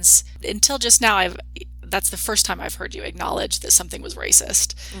conversations, until just now, that's the first time I've heard you acknowledge that something was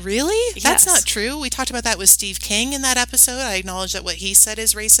racist. Really? Yes. That's not true. We talked about that with Steve King in that episode. I acknowledge that what he said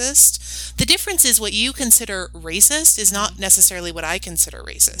is racist. The difference is what you consider racist is not necessarily what I consider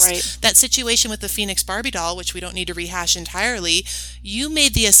racist. Right. That situation with the Phoenix Barbie doll, which we don't need to rehash entirely, you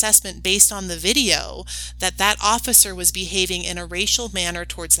made the assessment based on the video that officer was behaving in a racial manner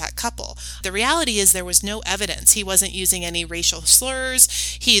towards that couple. The reality is there was no evidence. He wasn't using any racial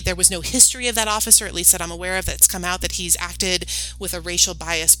slurs. There was no history of that officer, at least that I'm aware of, that's come out that he's acted with a racial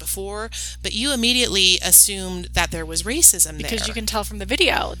bias before, but you immediately assumed that there was racism there. Because you can tell from the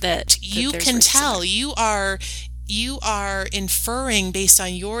video that you can tell. You are inferring based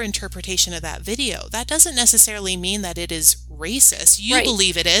on your interpretation of that video. That doesn't necessarily mean that it is racist. You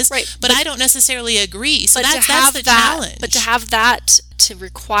believe it is, but I don't necessarily agree. So that's the challenge. But to have that, to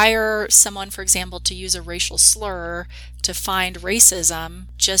require someone, for example, to use a racial slur to find racism,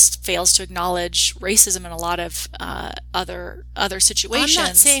 just fails to acknowledge racism in a lot of other situations. I'm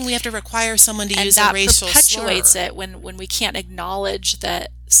not saying we have to require someone to use a racial slur. And that perpetuates it when we can't acknowledge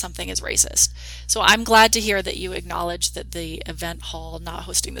that something is racist. So I'm glad to hear that you acknowledge that the event hall not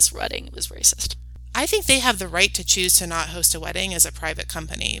hosting this wedding was racist. I think they have the right to choose to not host a wedding as a private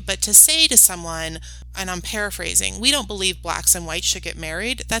company, but to say to someone, and I'm paraphrasing, we don't believe blacks and whites should get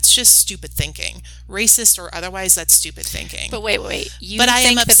married, that's just stupid thinking. Racist or otherwise, that's stupid thinking. But wait. You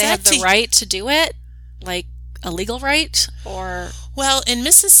think that they have the right to do it? Like a legal right? Or... Well, in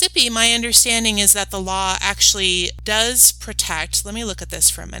Mississippi, my understanding is that the law actually does protect, let me look at this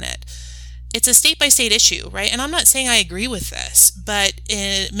for a minute. It's a state-by-state issue, right? And I'm not saying I agree with this, but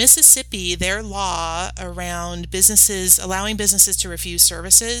in Mississippi, their law around allowing businesses to refuse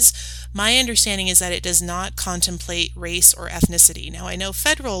services, my understanding is that it does not contemplate race or ethnicity. Now, I know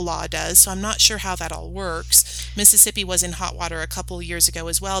federal law does, so I'm not sure how that all works. Mississippi was in hot water a couple years ago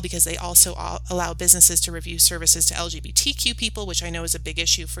as well because they also allow businesses to refuse services to LGBTQ people, which I know is a big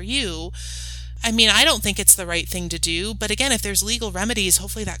issue for you. I mean, I don't think it's the right thing to do, but again, if there's legal remedies,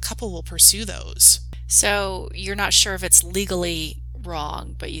 hopefully that couple will pursue those. So you're not sure if it's legally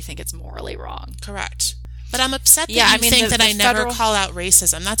wrong, but you think it's morally wrong. Correct. But I'm upset that you think that I never call out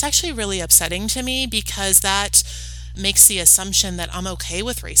racism. That's actually really upsetting to me because that makes the assumption that I'm okay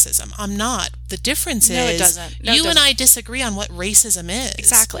with racism. I'm not. The difference No, is it doesn't. No, it you and doesn't. I disagree on what racism is.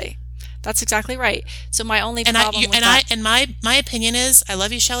 Exactly. That's exactly right. So my only And problem with that... my opinion is, I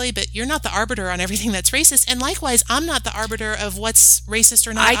love you, Shelley, but you're not the arbiter on everything that's racist. And likewise, I'm not the arbiter of what's racist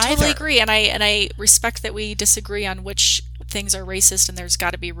or not I either. totally agree, and I respect that we disagree on which things are racist, and there's got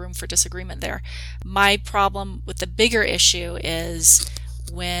to be room for disagreement there. My problem with the bigger issue is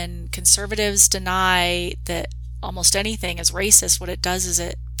when conservatives deny that almost anything is racist, what it does is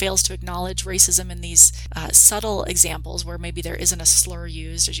it fails to acknowledge racism in these subtle examples where maybe there isn't a slur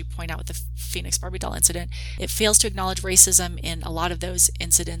used, as you point out with the Phoenix Barbie doll incident. It fails to acknowledge racism in a lot of those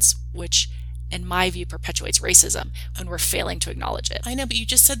incidents, which in my view perpetuates racism when we're failing to acknowledge it. I know, but you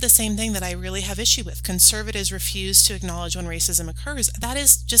just said the same thing that I really have issue with. Conservatives refuse to acknowledge when racism occurs. That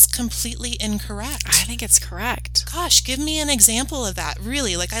is just completely incorrect. I think it's correct. Gosh, give me an example of that.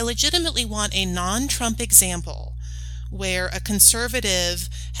 Really, like, I legitimately want a non-Trump example where a conservative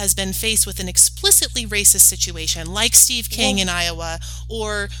has been faced with an explicitly racist situation, like Steve King in Iowa,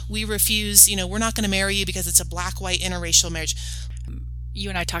 or we refuse, we're not going to marry you because it's a black-white interracial marriage. You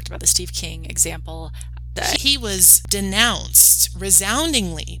and I talked about the Steve King example. He was denounced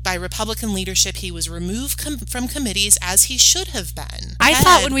resoundingly by Republican leadership. He was removed from committees, as he should have been. I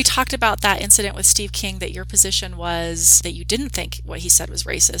thought when we talked about that incident with Steve King that your position was that you didn't think what he said was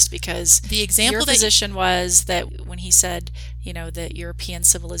racist, because the example your position was that when he said, that European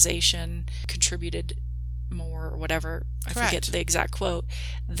civilization contributed more or whatever, I forget the exact quote,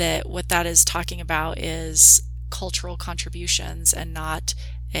 that what that is talking about is cultural contributions and not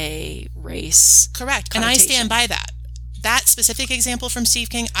a race. Correct. And I stand by that. That specific example from Steve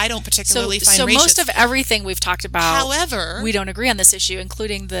King, I don't particularly find racist. So most of everything we've talked about, however, we don't agree on this issue,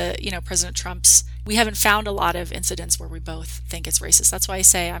 including the, President Trump's. We haven't found a lot of incidents where we both think it's racist. That's why I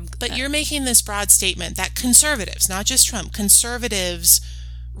say But you're making this broad statement that conservatives, not just Trump, conservatives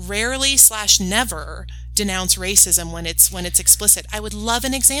rarely / never denounce racism when it's explicit. I would love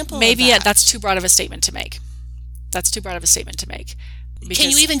an example of that. That's too broad of a statement to make.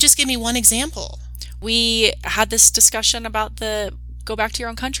 Can you even just give me one example? We had this discussion about the go back to your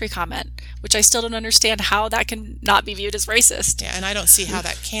own country comment, which I still don't understand how that can not be viewed as racist. Yeah, and I don't see how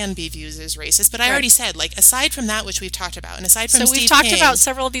that can be viewed as racist. But I already said, aside from that, which we've talked about, and aside from Steve King. So we've talked about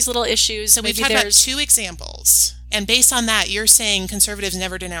several of these little issues. So we've talked about 2 examples. And based on that, you're saying conservatives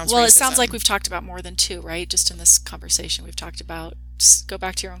never denounce racism. Well, it sounds like we've talked about more than 2, right? Just in this conversation, we've talked about go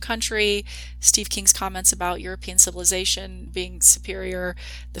back to your own country, Steve King's comments about European civilization being superior,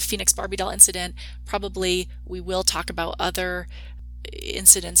 the Phoenix Barbie doll incident. Probably we will talk about other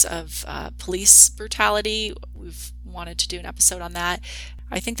incidents of police brutality. We've wanted to do an episode on that.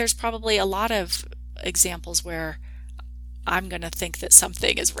 I think there's probably a lot of examples where I'm going to think that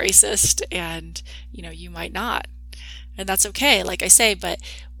something is racist and, you might not. And that's okay, like I say, but,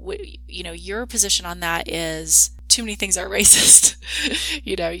 your position on that is too many things are racist.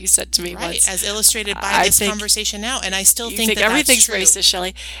 You said to me once. As illustrated by this conversation now. And I still think that everything's that's true. Racist,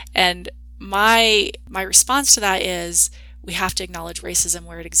 Shelley. And my response to that is we have to acknowledge racism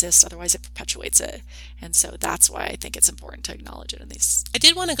where it exists, otherwise it perpetuates it. And so that's why I think it's important to acknowledge it in these. I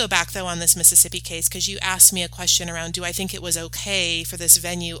did want to go back, though, on this Mississippi case, because you asked me a question around, do I think it was okay for this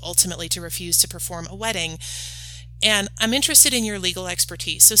venue ultimately to refuse to perform a wedding? And I'm interested in your legal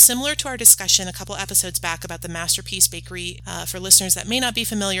expertise. So similar to our discussion a couple episodes back about the Masterpiece Bakery, for listeners that may not be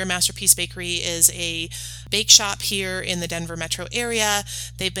familiar, Masterpiece Bakery is a bake shop here in the Denver metro area.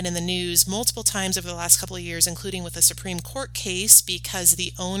 They've been in the news multiple times over the last couple of years, including with a Supreme Court case, because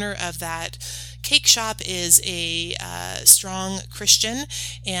the owner of that cake shop is a strong Christian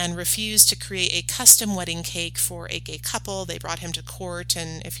and refused to create a custom wedding cake for a gay couple. They brought him to court,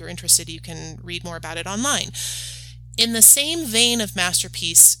 and if you're interested, you can read more about it online. In the same vein of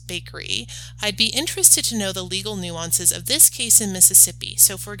Masterpiece Bakery, I'd be interested to know the legal nuances of this case in Mississippi.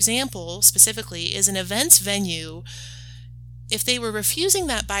 So, for example, specifically, is an events venue, if they were refusing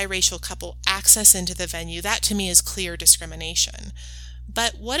that biracial couple access into the venue, that to me is clear discrimination.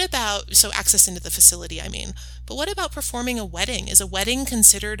 But what about, so access into the facility, I mean, but what about performing a wedding? Is a wedding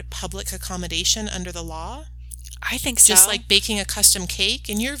considered public accommodation under the law? I think so. Just like baking a custom cake?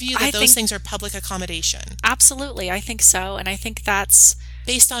 In your view, that those things are public accommodation? Absolutely. I think so. And I think that's...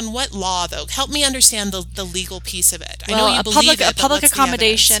 Based on what law, though? Help me understand the legal piece of it. Well, I know you believe it, a public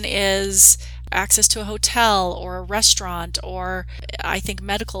accommodation is access to a hotel or a restaurant or, I think,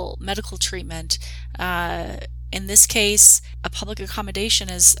 medical treatment. In this case, a public accommodation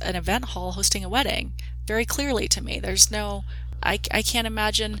is an event hall hosting a wedding. Very clearly to me. There's no... I can't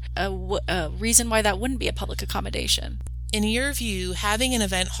imagine a reason why that wouldn't be a public accommodation. In your view, having an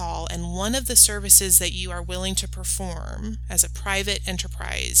event hall and one of the services that you are willing to perform as a private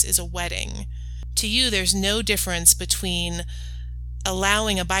enterprise is a wedding, to you there's no difference between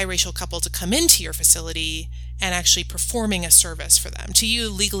allowing a biracial couple to come into your facility and actually performing a service for them. To you,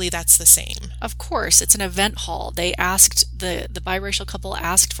 legally, that's the same. Of course, it's an event hall. They asked, the biracial couple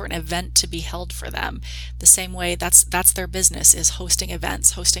asked for an event to be held for them. The same way, that's their business, is hosting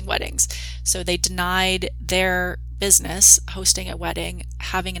events, hosting weddings. So they denied their business, hosting a wedding,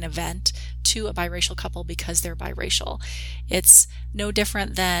 having an event, to a biracial couple because they're biracial. It's no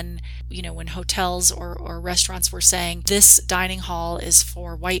different than, when hotels or restaurants were saying, this dining hall is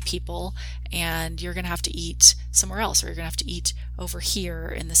for white people and you're going to have to eat somewhere else, or you're going to have to eat over here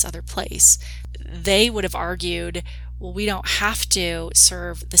in this other place. They would have argued, well, we don't have to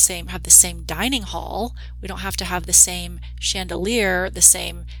have the same dining hall. We don't have to have the same chandelier, the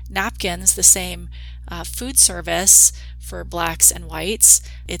same napkins, the same food service for blacks and whites.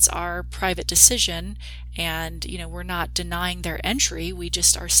 It's our private decision, and we're not denying their entry. We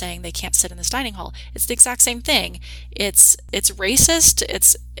just are saying they can't sit in this dining hall. It's the exact same thing. It's racist.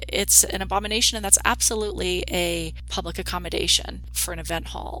 It's an abomination, and that's absolutely a public accommodation for an event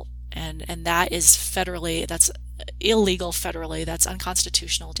hall, and that is that's illegal federally. That's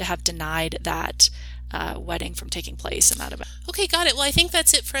unconstitutional to have denied that wedding from taking place in that event. Okay, got it. Well, I think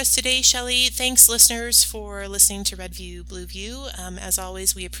that's it for us today, Shelley. Thanks, listeners, for listening to Red View, Blue View. As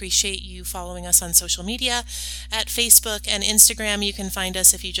always, we appreciate you following us on social media at Facebook and Instagram. You can find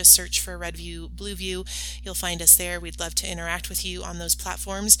us if you just search for Red View, Blue View. You'll find us there. We'd love to interact with you on those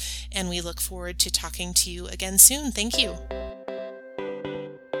platforms, and we look forward to talking to you again soon. Thank you.